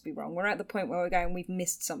data must be wrong. We're at the point where we're going, we've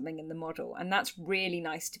missed something in the model. And that's really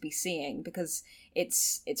nice to be seeing, because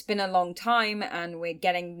it's been a long time, and we're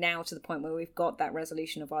getting now to the point where we've got that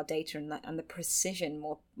resolution of our data and the precision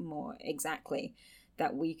more exactly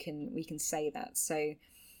that we can say that. So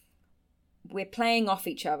we're playing off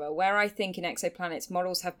each other, where I think in exoplanets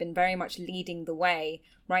models have been very much leading the way.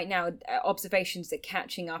 Right now observations are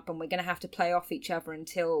catching up, and we're going to have to play off each other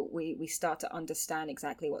until we start to understand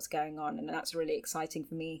exactly what's going on. And that's really exciting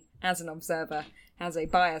for me as an observer, as a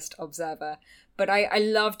biased observer. But I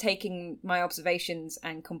love taking my observations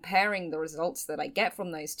and comparing the results that I get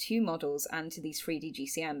from those two models and to these 3D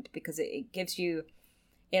GCMs, because it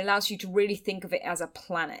allows you to really think of it as a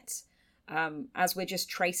planet. As we're just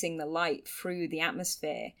tracing the light through the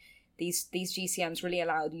atmosphere, these GCMs really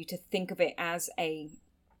allow you to think of it as a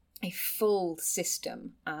full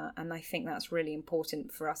system, and I think that's really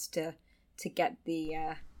important for us to get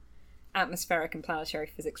the atmospheric and planetary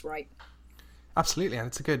physics right. Absolutely, and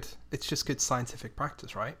it's just good scientific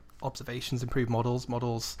practice, right? Observations improve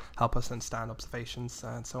models help us understand observations,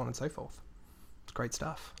 and so on and so forth. It's great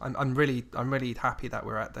stuff. I'm really happy that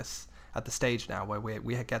we're at the stage now where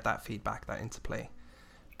we get that feedback, that interplay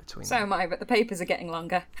between So am I, but the papers are getting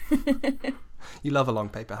longer. You love a long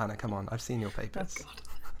paper, Hannah, come on. I've seen your papers. Oh, God.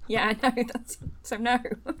 Yeah, I know. So no.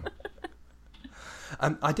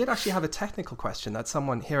 I did actually have a technical question that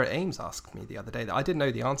someone here at Ames asked me the other day that I didn't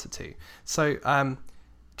know the answer to. So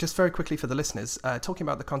just very quickly for the listeners, talking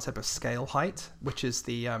about the concept of scale height, which is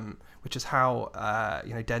how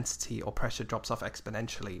density or pressure drops off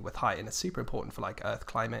exponentially with height, and it's super important for like Earth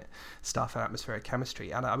climate stuff and atmospheric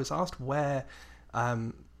chemistry. And I was asked where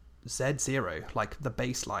Z0, like the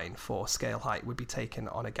baseline for scale height, would be taken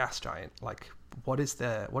on a gas giant. Like, what is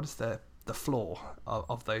the floor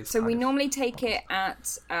of those? So we normally take it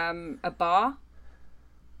at a bar.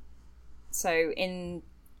 So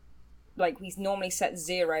we normally set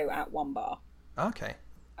 0 at 1 bar. Okay,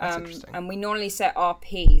 that's interesting. And we normally set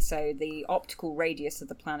RP, so the optical radius of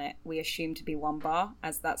the planet, we assume to be 1 bar,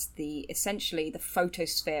 as that's essentially the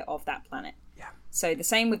photosphere of that planet. Yeah. So the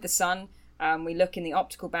same with the sun. We look in the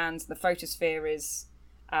optical bands. The photosphere is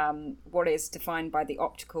what is defined by the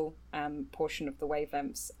optical portion of the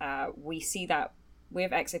wavelengths, we see that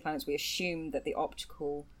with exoplanets, we assume that the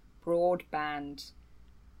optical broadband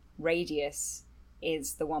radius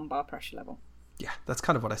is the 1 bar pressure level. Yeah, that's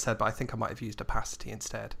kind of what I said, but I think I might have used opacity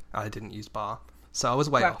instead. I didn't use bar. So I was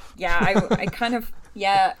way off. Yeah, I kind of,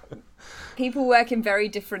 yeah. People work in very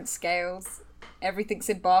different scales. Everything's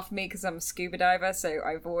in bar for me because I'm a scuba diver, so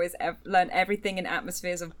I've always learned everything in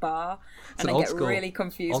atmospheres of bar, and I get really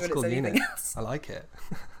confused when it's anything else. I like it.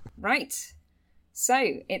 Right.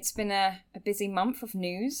 So, it's been a busy month of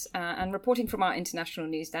news, and reporting from our international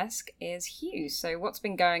news desk is Hugh. So, what's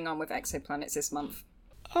been going on with exoplanets this month?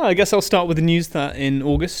 I guess I'll start with the news that in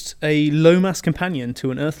August, a low-mass companion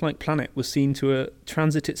to an Earth-like planet was seen to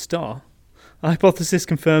transit its star. A hypothesis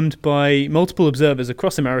confirmed by multiple observers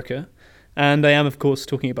across America, and I am, of course,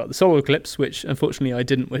 talking about the solar eclipse, which unfortunately I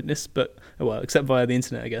didn't witness, but, well, except via the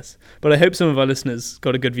internet, I guess. But I hope some of our listeners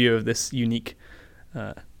got a good view of this unique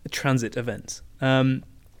transit event.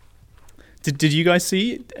 Did you guys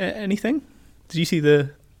see anything? Did you see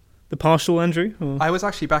the partial, Andrew? Or? I was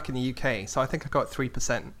actually back in the UK, so I think I got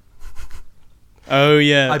 3%. Oh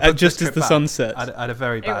yeah, just as the back. sunset. I had a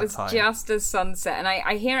very bad time. It was just as sunset, and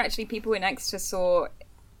I hear actually people in Exeter saw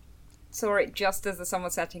it just as the sun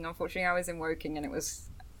was setting. Unfortunately, I was in Woking, and it was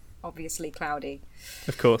obviously cloudy.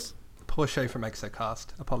 Of course. Poor show from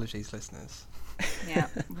Exocast. Apologies, listeners. Yeah,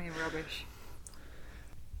 we're rubbish.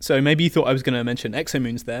 So maybe you thought I was going to mention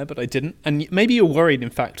exomoons there, but I didn't. And maybe you're worried, in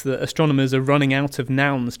fact, that astronomers are running out of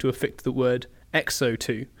nouns to affix the word exo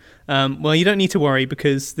to. Well, you don't need to worry,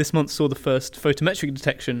 because this month saw the first photometric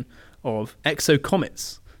detection of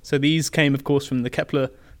exocomets. So these came, of course, from the Kepler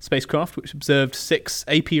spacecraft, which observed 6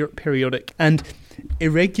 aperiodic and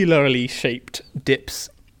irregularly shaped dips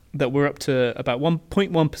that were up to about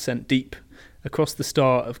 1.1% deep across the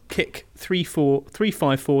star of Kik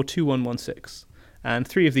 3542116. And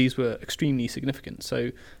 3 of these were extremely significant.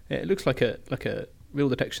 So it looks like a real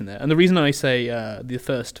detection there. And the reason I say the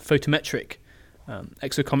first photometric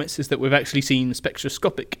exocomets is that we've actually seen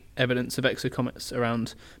spectroscopic evidence of exocomets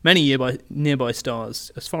around many nearby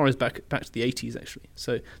stars, as far as back to the 80s, actually.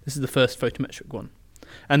 So this is the first photometric one.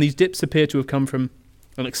 And these dips appear to have come from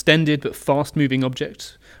an extended but fast-moving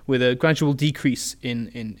object with a gradual decrease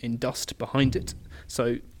in dust behind it.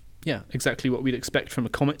 So yeah, exactly what we'd expect from a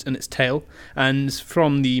comet and its tail. And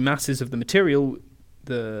from the masses of the material,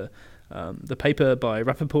 the paper by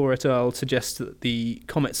Rappaport et al. Suggests that the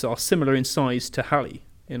comets are similar in size to Halley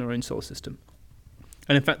in our own solar system.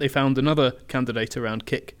 And in fact, they found another candidate around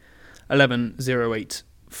Kik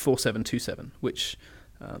 11084727, which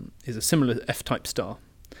is a similar F-type star.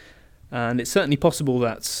 And it's certainly possible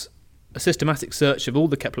that a systematic search of all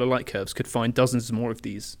the Kepler light curves could find dozens more of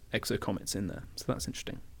these exocomets in there. So that's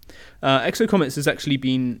interesting. Exocomets has actually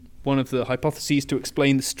been one of the hypotheses to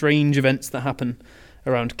explain the strange events that happen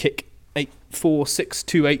around Kik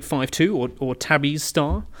 846852 or Tabby's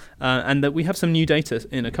star, and that we have some new data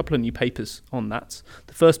in a couple of new papers on that.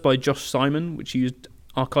 The first by Josh Simon, which used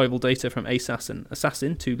archival data from ASAS and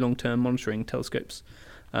Assassin, 2 long-term monitoring telescopes,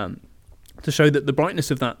 to show that the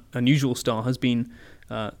brightness of that unusual star has been,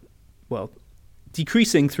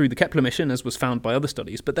 decreasing through the Kepler mission, as was found by other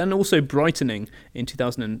studies, but then also brightening in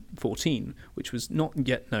 2014, which was not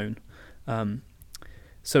yet known.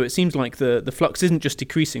 So it seems like the flux isn't just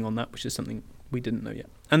decreasing on that, which is something we didn't know yet.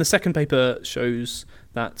 And the second paper shows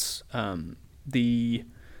that the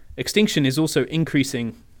extinction is also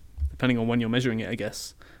increasing, depending on when you're measuring it, I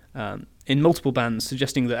guess, in multiple bands,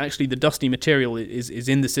 suggesting that actually the dusty material is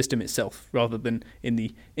in the system itself, rather than in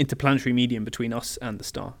the interplanetary medium between us and the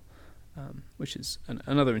star. Which is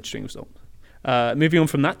another interesting result. Moving on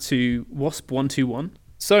from that to WASP-121.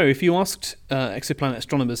 So if you asked exoplanet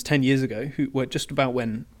astronomers 10 years ago, who were just about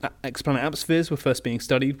when exoplanet atmospheres were first being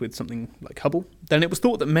studied with something like Hubble, then it was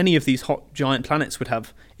thought that many of these hot giant planets would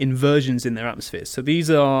have inversions in their atmospheres. So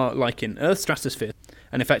these are like in Earth's stratosphere,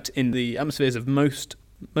 and in fact in the atmospheres of most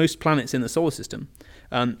planets in the solar system.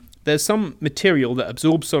 There's some material that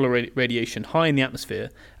absorbs solar radiation high in the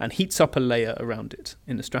atmosphere and heats up a layer around it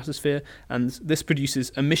in the stratosphere, and this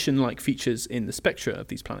produces emission-like features in the spectra of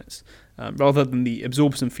these planets, rather than the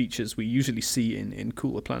absorption features we usually see in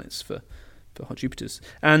cooler planets for hot Jupiters.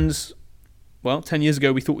 And, 10 years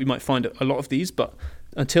ago we thought we might find a lot of these, but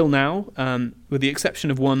until now, with the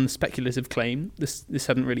exception of one speculative claim, this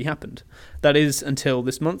hadn't really happened. That is until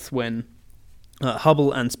this month, when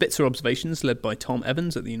Hubble and Spitzer observations, led by Tom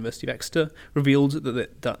Evans at the University of Exeter, revealed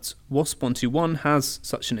that WASP-121 has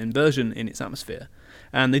such an inversion in its atmosphere.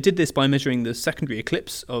 And they did this by measuring the secondary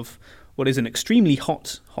eclipse of what is an extremely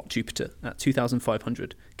hot Jupiter at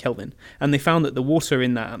 2,500 Kelvin. And they found that the water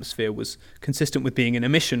in that atmosphere was consistent with being an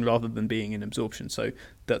emission rather than being an absorption, so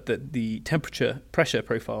that the temperature pressure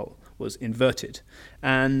profile was inverted.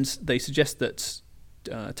 And they suggest that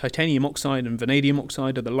titanium oxide and vanadium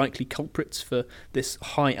oxide are the likely culprits for this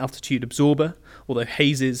high altitude absorber, although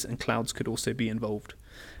hazes and clouds could also be involved.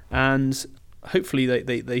 And hopefully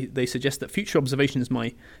they suggest that future observations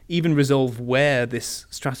might even resolve where this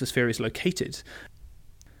stratosphere is located.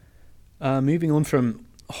 Moving on from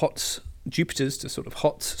hot Jupiters to sort of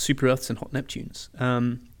hot super-Earths and hot Neptunes.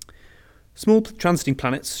 Small transiting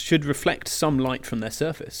planets should reflect some light from their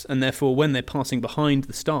surface, and therefore when they're passing behind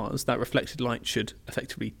the stars, that reflected light should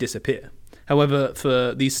effectively disappear. However,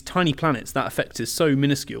 for these tiny planets, that effect is so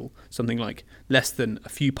minuscule, something like less than a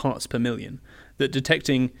few parts per million, that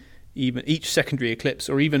detecting even each secondary eclipse,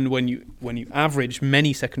 or even when you average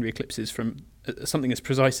many secondary eclipses from something as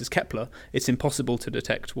precise as Kepler, it's impossible to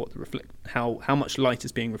detect how much light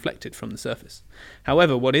is being reflected from the surface.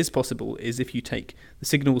 However, what is possible is if you take the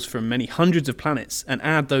signals from many hundreds of planets and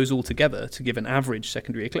add those all together to give an average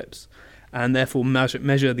secondary eclipse, and therefore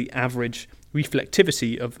measure the average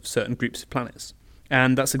reflectivity of certain groups of planets.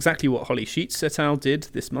 And that's exactly what Holly Sheets et al. Did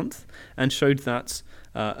this month, and showed that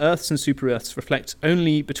Earths and super-Earths reflect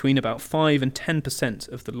only between about 5 and 10%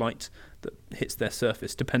 of the light that hits their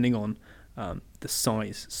surface, depending on the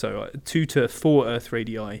size. So 2 to 4 Earth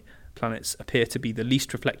radii planets appear to be the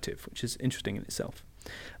least reflective, which is interesting in itself.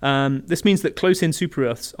 This means that close-in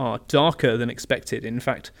super-Earths are darker than expected, in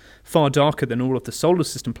fact far darker than all of the solar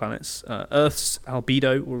system planets. Earth's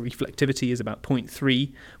albedo or reflectivity is about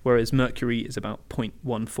 0.3, whereas Mercury is about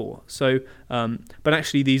 0.14. So, but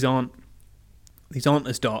actually these aren't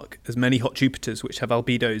as dark as many hot Jupiters, which have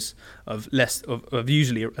albedos of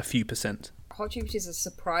usually a few percent. Hot Jupiters are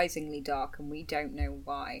surprisingly dark, and we don't know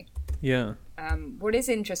why. Yeah. What is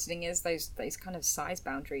interesting is those kind of size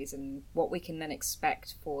boundaries and what we can then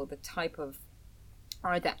expect for the type of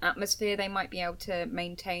either atmosphere they might be able to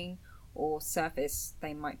maintain or surface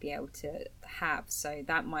they might be able to have. So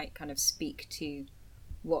that might kind of speak to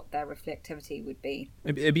what their reflectivity would be.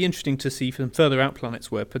 It'd be interesting to see from further out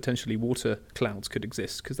planets where potentially water clouds could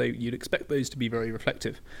exist, because you'd expect those to be very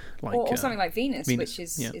reflective, or something like Venus, which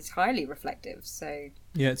is highly reflective. So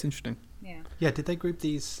yeah, it's interesting. Yeah. Did they group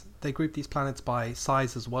these? They group these planets by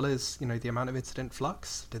size as well as the amount of incident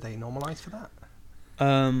flux. Did they normalize for that?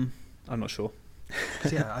 I'm not sure.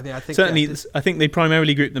 Yeah, I think certainly. I think they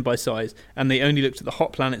primarily grouped them by size, and they only looked at the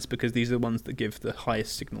hot planets because these are the ones that give the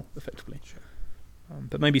highest signal, effectively. Sure.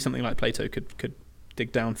 But maybe something like Plato could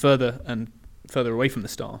dig down further and further away from the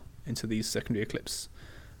star into these secondary eclipse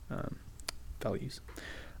values.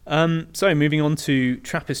 So moving on to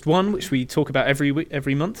TRAPPIST-1, which we talk about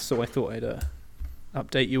every month. So I thought I'd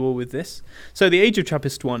update you all with this. So the age of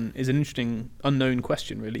TRAPPIST-1 is an interesting unknown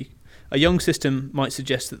question, really. A young system might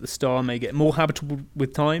suggest that the star may get more habitable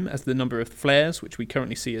with time as the number of flares, which we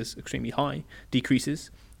currently see as extremely high,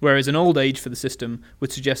 decreases. Whereas an old age for the system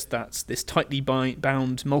would suggest that this tightly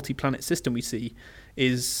bound multi-planet system we see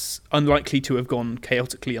is unlikely to have gone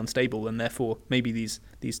chaotically unstable, and therefore maybe these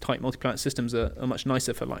tight multi-planet systems are much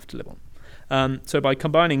nicer for life to live on. So by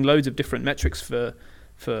combining loads of different metrics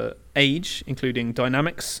for age, including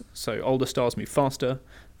dynamics, so older stars move faster,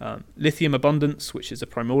 lithium abundance, which is a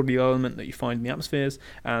primordial element that you find in the atmospheres,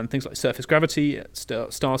 and things like surface gravity,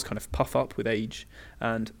 stars kind of puff up with age,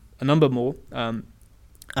 and a number more.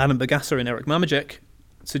 Alan Bagasser and Eric Mamajek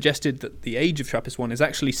suggested that the age of TRAPPIST-1 is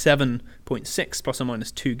actually 7.6 plus or minus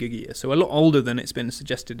 2 gigayears, so a lot older than it's been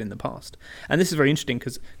suggested in the past. And this is very interesting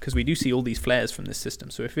because we do see all these flares from this system.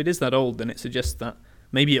 So if it is that old, then it suggests that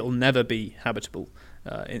maybe it will never be habitable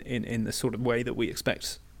in the sort of way that we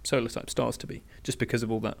expect solar-type stars to be, just because of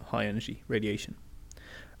all that high-energy radiation.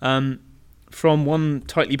 From one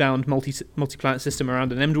tightly bound multi-planet system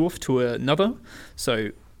around an M-dwarf to another,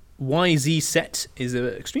 so YZ Set is an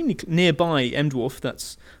extremely nearby M-dwarf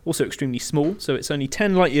that's also extremely small, so it's only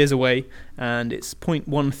 10 light years away, and it's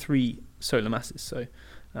 0.13 solar masses, so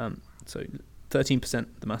 13%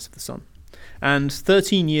 the mass of the Sun. And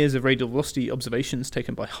 13 years of radial velocity observations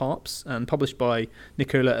taken by HARPS and published by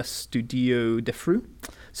Nicola Estudio de Fru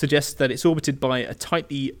suggests that it's orbited by a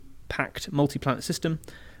tightly packed multi-planet system,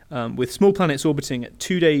 with small planets orbiting at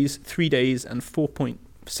 2 days, 3 days, and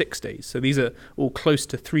 4.6 days. So these are all close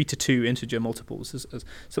to 3-to-2 integer multiples, as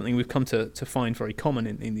something we've come to find very common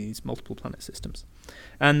in these multiple planet systems.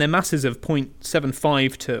 And their masses of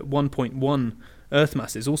 0.75 to 1.1 Earth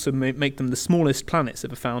masses also make them the smallest planets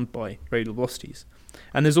ever found by radial velocities.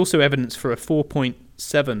 And there's also evidence for a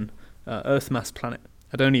 4.7 Earth mass planet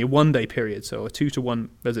at only a 1-day period, so a 2-to-1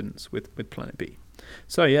 resonance with planet B.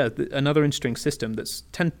 So yeah, another interesting system that's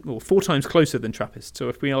 4 times closer than TRAPPIST. So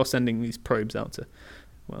if we are sending these probes out to,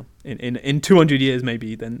 well, in 200 years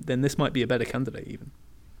maybe, then this might be a better candidate even.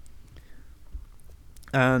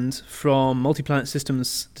 And from multi-planet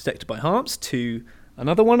systems detected by HARPS to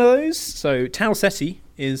another one of those. So Tau Ceti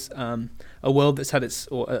is a world that's had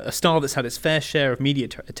a star that's had its fair share of media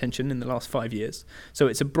attention in the last 5 years. So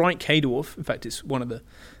it's a bright K-dwarf. In fact, it's one of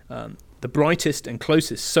the brightest and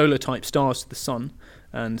closest solar-type stars to the Sun,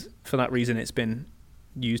 and for that reason, it's been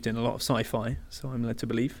used in a lot of sci-fi. So I'm led to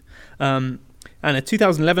believe. And a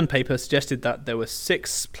 2011 paper suggested that there were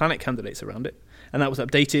 6 planet candidates around it. And that was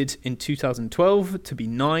updated in 2012 to be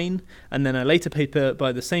 9, and then a later paper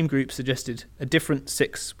by the same group suggested a different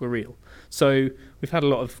 6 were real. So we've had a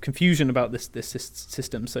lot of confusion about this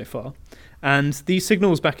system so far. And these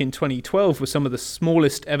signals back in 2012 were some of the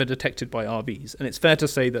smallest ever detected by RVs, and it's fair to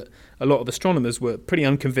say that a lot of astronomers were pretty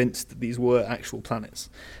unconvinced that these were actual planets.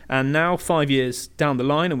 And now, 5 years down the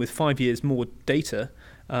line, and with 5 years more data,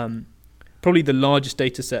 probably the largest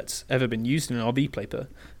data sets ever been used in an RV paper,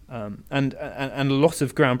 and a lot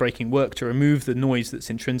of groundbreaking work to remove the noise that's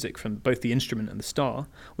intrinsic from both the instrument and the star.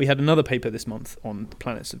 We had another paper this month on the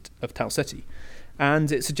planets of Tau Ceti,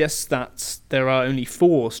 and it suggests that there are only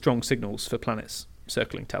 4 strong signals for planets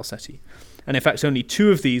circling Tau Ceti. And in fact, only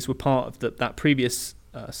 2 of these were part of that previous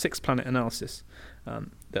 6-planet analysis,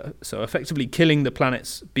 so effectively killing the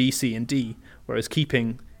planets B, C, and D, whereas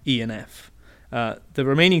keeping E and F. The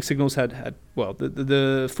remaining signals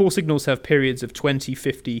the 4 signals have periods of 20,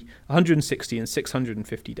 50, 160 and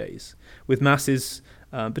 650 days, with masses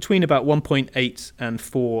between about 1.8 and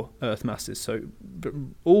 4 Earth masses, so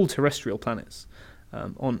all terrestrial planets,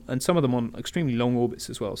 and some of them on extremely long orbits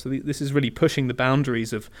as well. So this is really pushing the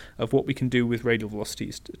boundaries of what we can do with radial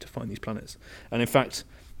velocities to find these planets. And in fact,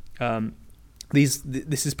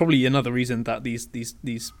 this is probably another reason that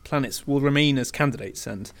these planets will remain as candidates,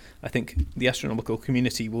 and I think the astronomical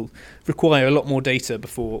community will require a lot more data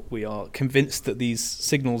before we are convinced that these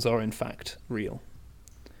signals are in fact real.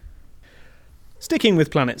 Sticking with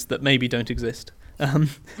planets that maybe don't exist,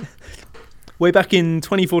 way back in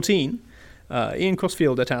 2014, Ian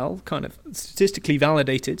Crossfield et al. Kind of statistically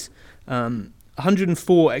validated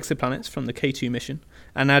 104 exoplanets from the K2 mission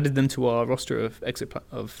and added them to our roster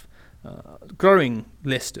of growing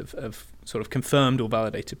list of sort of confirmed or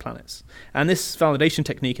validated planets. And this validation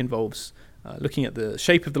technique involves looking at the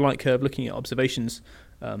shape of the light curve, looking at observations,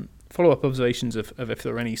 follow-up observations of if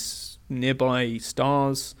there are any nearby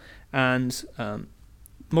stars, and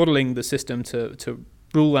modelling the system to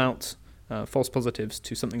rule out false positives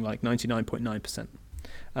to something like 99.9%.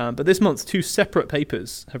 But this month, 2 separate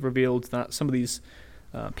papers have revealed that some of these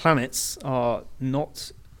planets are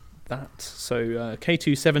not that. So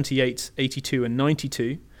K2 82, and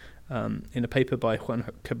 92, in a paper by Juan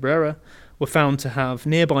Cabrera, were found to have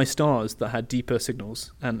nearby stars that had deeper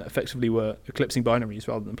signals and effectively were eclipsing binaries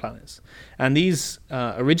rather than planets. And these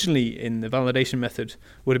originally in the validation method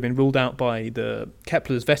would have been ruled out by the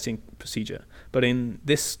Kepler's vetting procedure, but in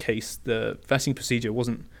this case the vetting procedure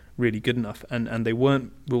wasn't really good enough, and they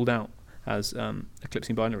weren't ruled out as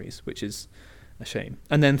eclipsing binaries, which is a shame.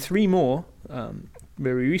 And then 3 more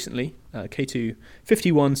very recently, K2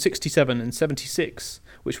 51, 67 and 76,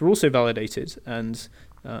 which were also validated and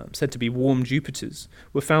said to be warm Jupiters,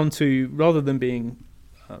 were found to, rather than being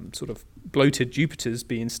sort of bloated Jupiters,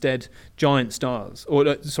 be instead giant stars,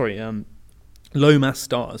 or low mass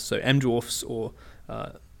stars, so M dwarfs or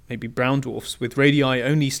maybe brown dwarfs with radii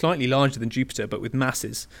only slightly larger than Jupiter, but with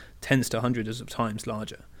masses tens to hundreds of times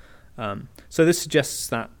larger. So this suggests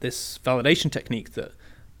that this validation technique that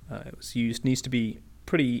was used needs to be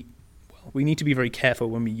we need to be very careful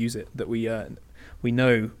when we use it, that we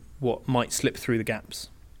know what might slip through the gaps.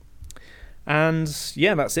 And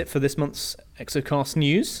yeah, that's it for this month's Exocast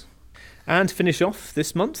news. And to finish off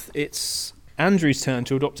this month, it's Andrew's turn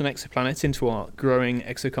to adopt an exoplanet into our growing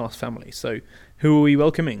Exocast family. So who are we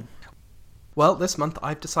welcoming? Well, this month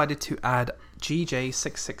I've decided to add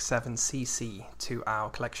GJ667cc to our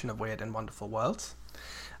collection of weird and wonderful worlds.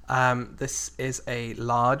 This is a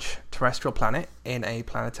large terrestrial planet in a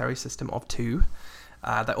planetary system of 2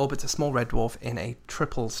 that orbits a small red dwarf in a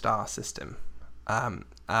triple star system.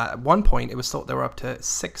 At one point, it was thought there were up to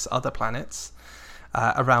 6 other planets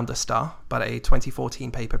around the star, but a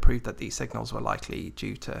 2014 paper proved that these signals were likely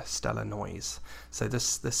due to stellar noise. So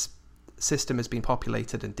this system has been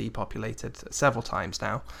populated and depopulated several times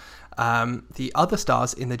now. The other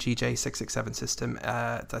stars in the GJ667 system,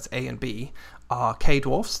 that's A and B, are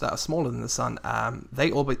K-dwarfs that are smaller than the Sun. They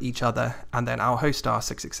orbit each other, and then our host star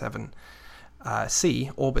 667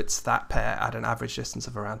 C orbits that pair at an average distance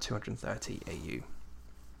of around 230 AU.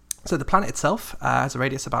 So the planet itself has a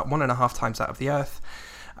radius about 1.5 times that of the Earth,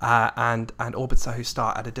 and orbits a host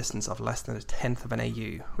star at a distance of less than 1/10 of an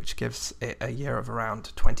AU, which gives it a year of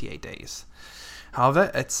around 28 days.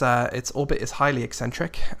 However, its orbit is highly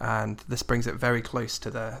eccentric, and this brings it very close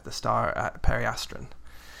to the star at Periastron.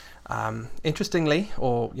 Interestingly,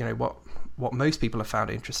 or what most people have found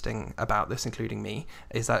interesting about this, including me,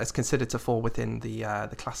 is that it's considered to fall within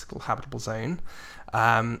the classical habitable zone.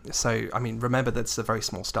 So, I mean, remember that it's a very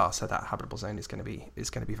small star, so that habitable zone is going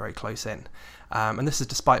to be very close in, and this is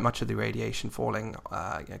despite much of the radiation falling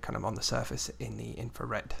kind of on the surface in the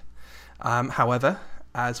infrared. However,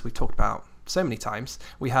 as we've talked about so many times,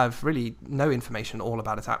 we have really no information all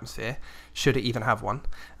about its atmosphere, should it even have one,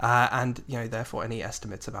 and therefore any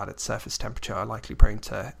estimates about its surface temperature are likely prone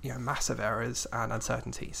to massive errors and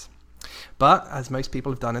uncertainties. But as most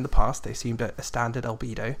people have done in the past, they assumed a standard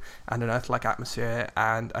albedo and an Earth-like atmosphere,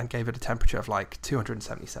 and gave it a temperature of like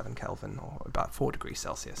 277 Kelvin, or about 4 degrees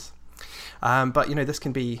Celsius. But this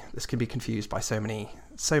can be confused by so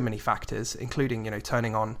many factors, including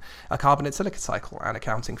turning on a carbonate silica cycle and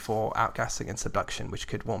accounting for outgassing and subduction, which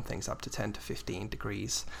could warm things up to 10 to 15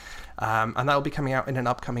 degrees. And that will be coming out in an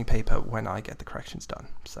upcoming paper when I get the corrections done.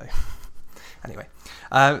 So anyway,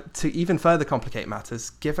 to even further complicate matters,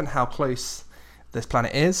 given how close this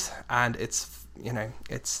planet is and its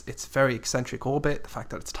very eccentric orbit, the fact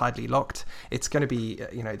that it's tidally locked, it's going to be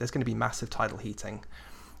there's going to be massive tidal heating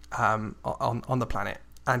on the planet.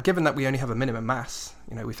 And given that we only have a minimum mass,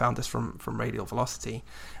 we found this from radial velocity,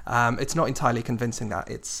 it's not entirely convincing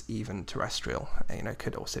that it's even terrestrial. It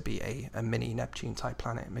could also be a mini Neptune type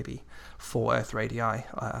planet, maybe 4 Earth radii,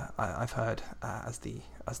 I've heard, as the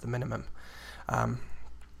minimum.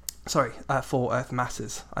 4 Earth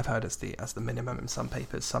masses I've heard as the minimum in some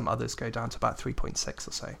papers. Some others go down to about 3.6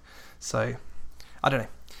 or so. So I don't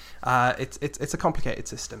know. It's a complicated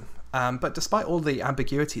system. But despite all the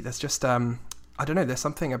ambiguity, there's just there's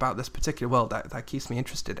something about this particular world that keeps me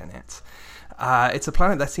interested in it. It's a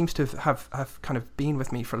planet that seems to have kind of been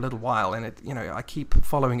with me for a little while, and I keep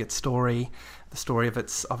following its story, the story of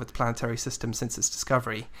its planetary system since its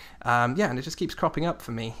discovery. And it just keeps cropping up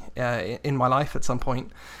for me in my life at some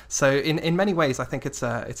point. So in many ways, I think it's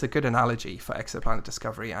a good analogy for exoplanet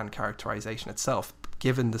discovery and characterization itself,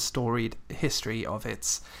 given the storied history of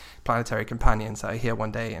its planetary companions that are here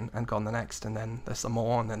one day and gone the next, and then there's some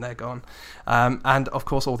more and then they're gone. And of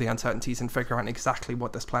course all the uncertainties in figuring out exactly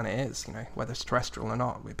what this planet is, whether it's terrestrial or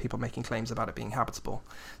not, with people making claims about it being habitable.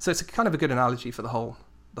 So it's kind of a good analogy for the whole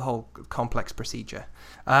complex procedure.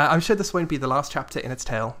 I'm sure this won't be the last chapter in its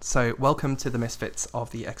tale, so welcome to the misfits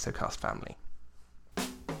of the Exocast family.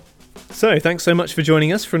 So, thanks so much for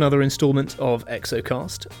joining us for another instalment of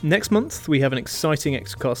Exocast. Next month, we have an exciting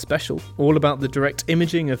Exocast special all about the direct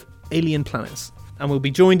imaging of alien planets. And we'll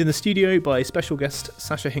be joined in the studio by special guest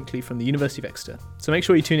Sasha Hinckley from the University of Exeter. So make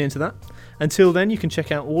sure you tune into that. Until then, you can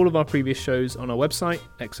check out all of our previous shows on our website,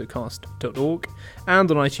 exocast.org,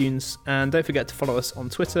 and on iTunes. And don't forget to follow us on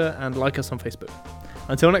Twitter and like us on Facebook.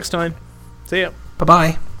 Until next time, see ya.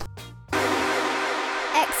 Bye-bye.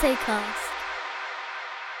 Exocast.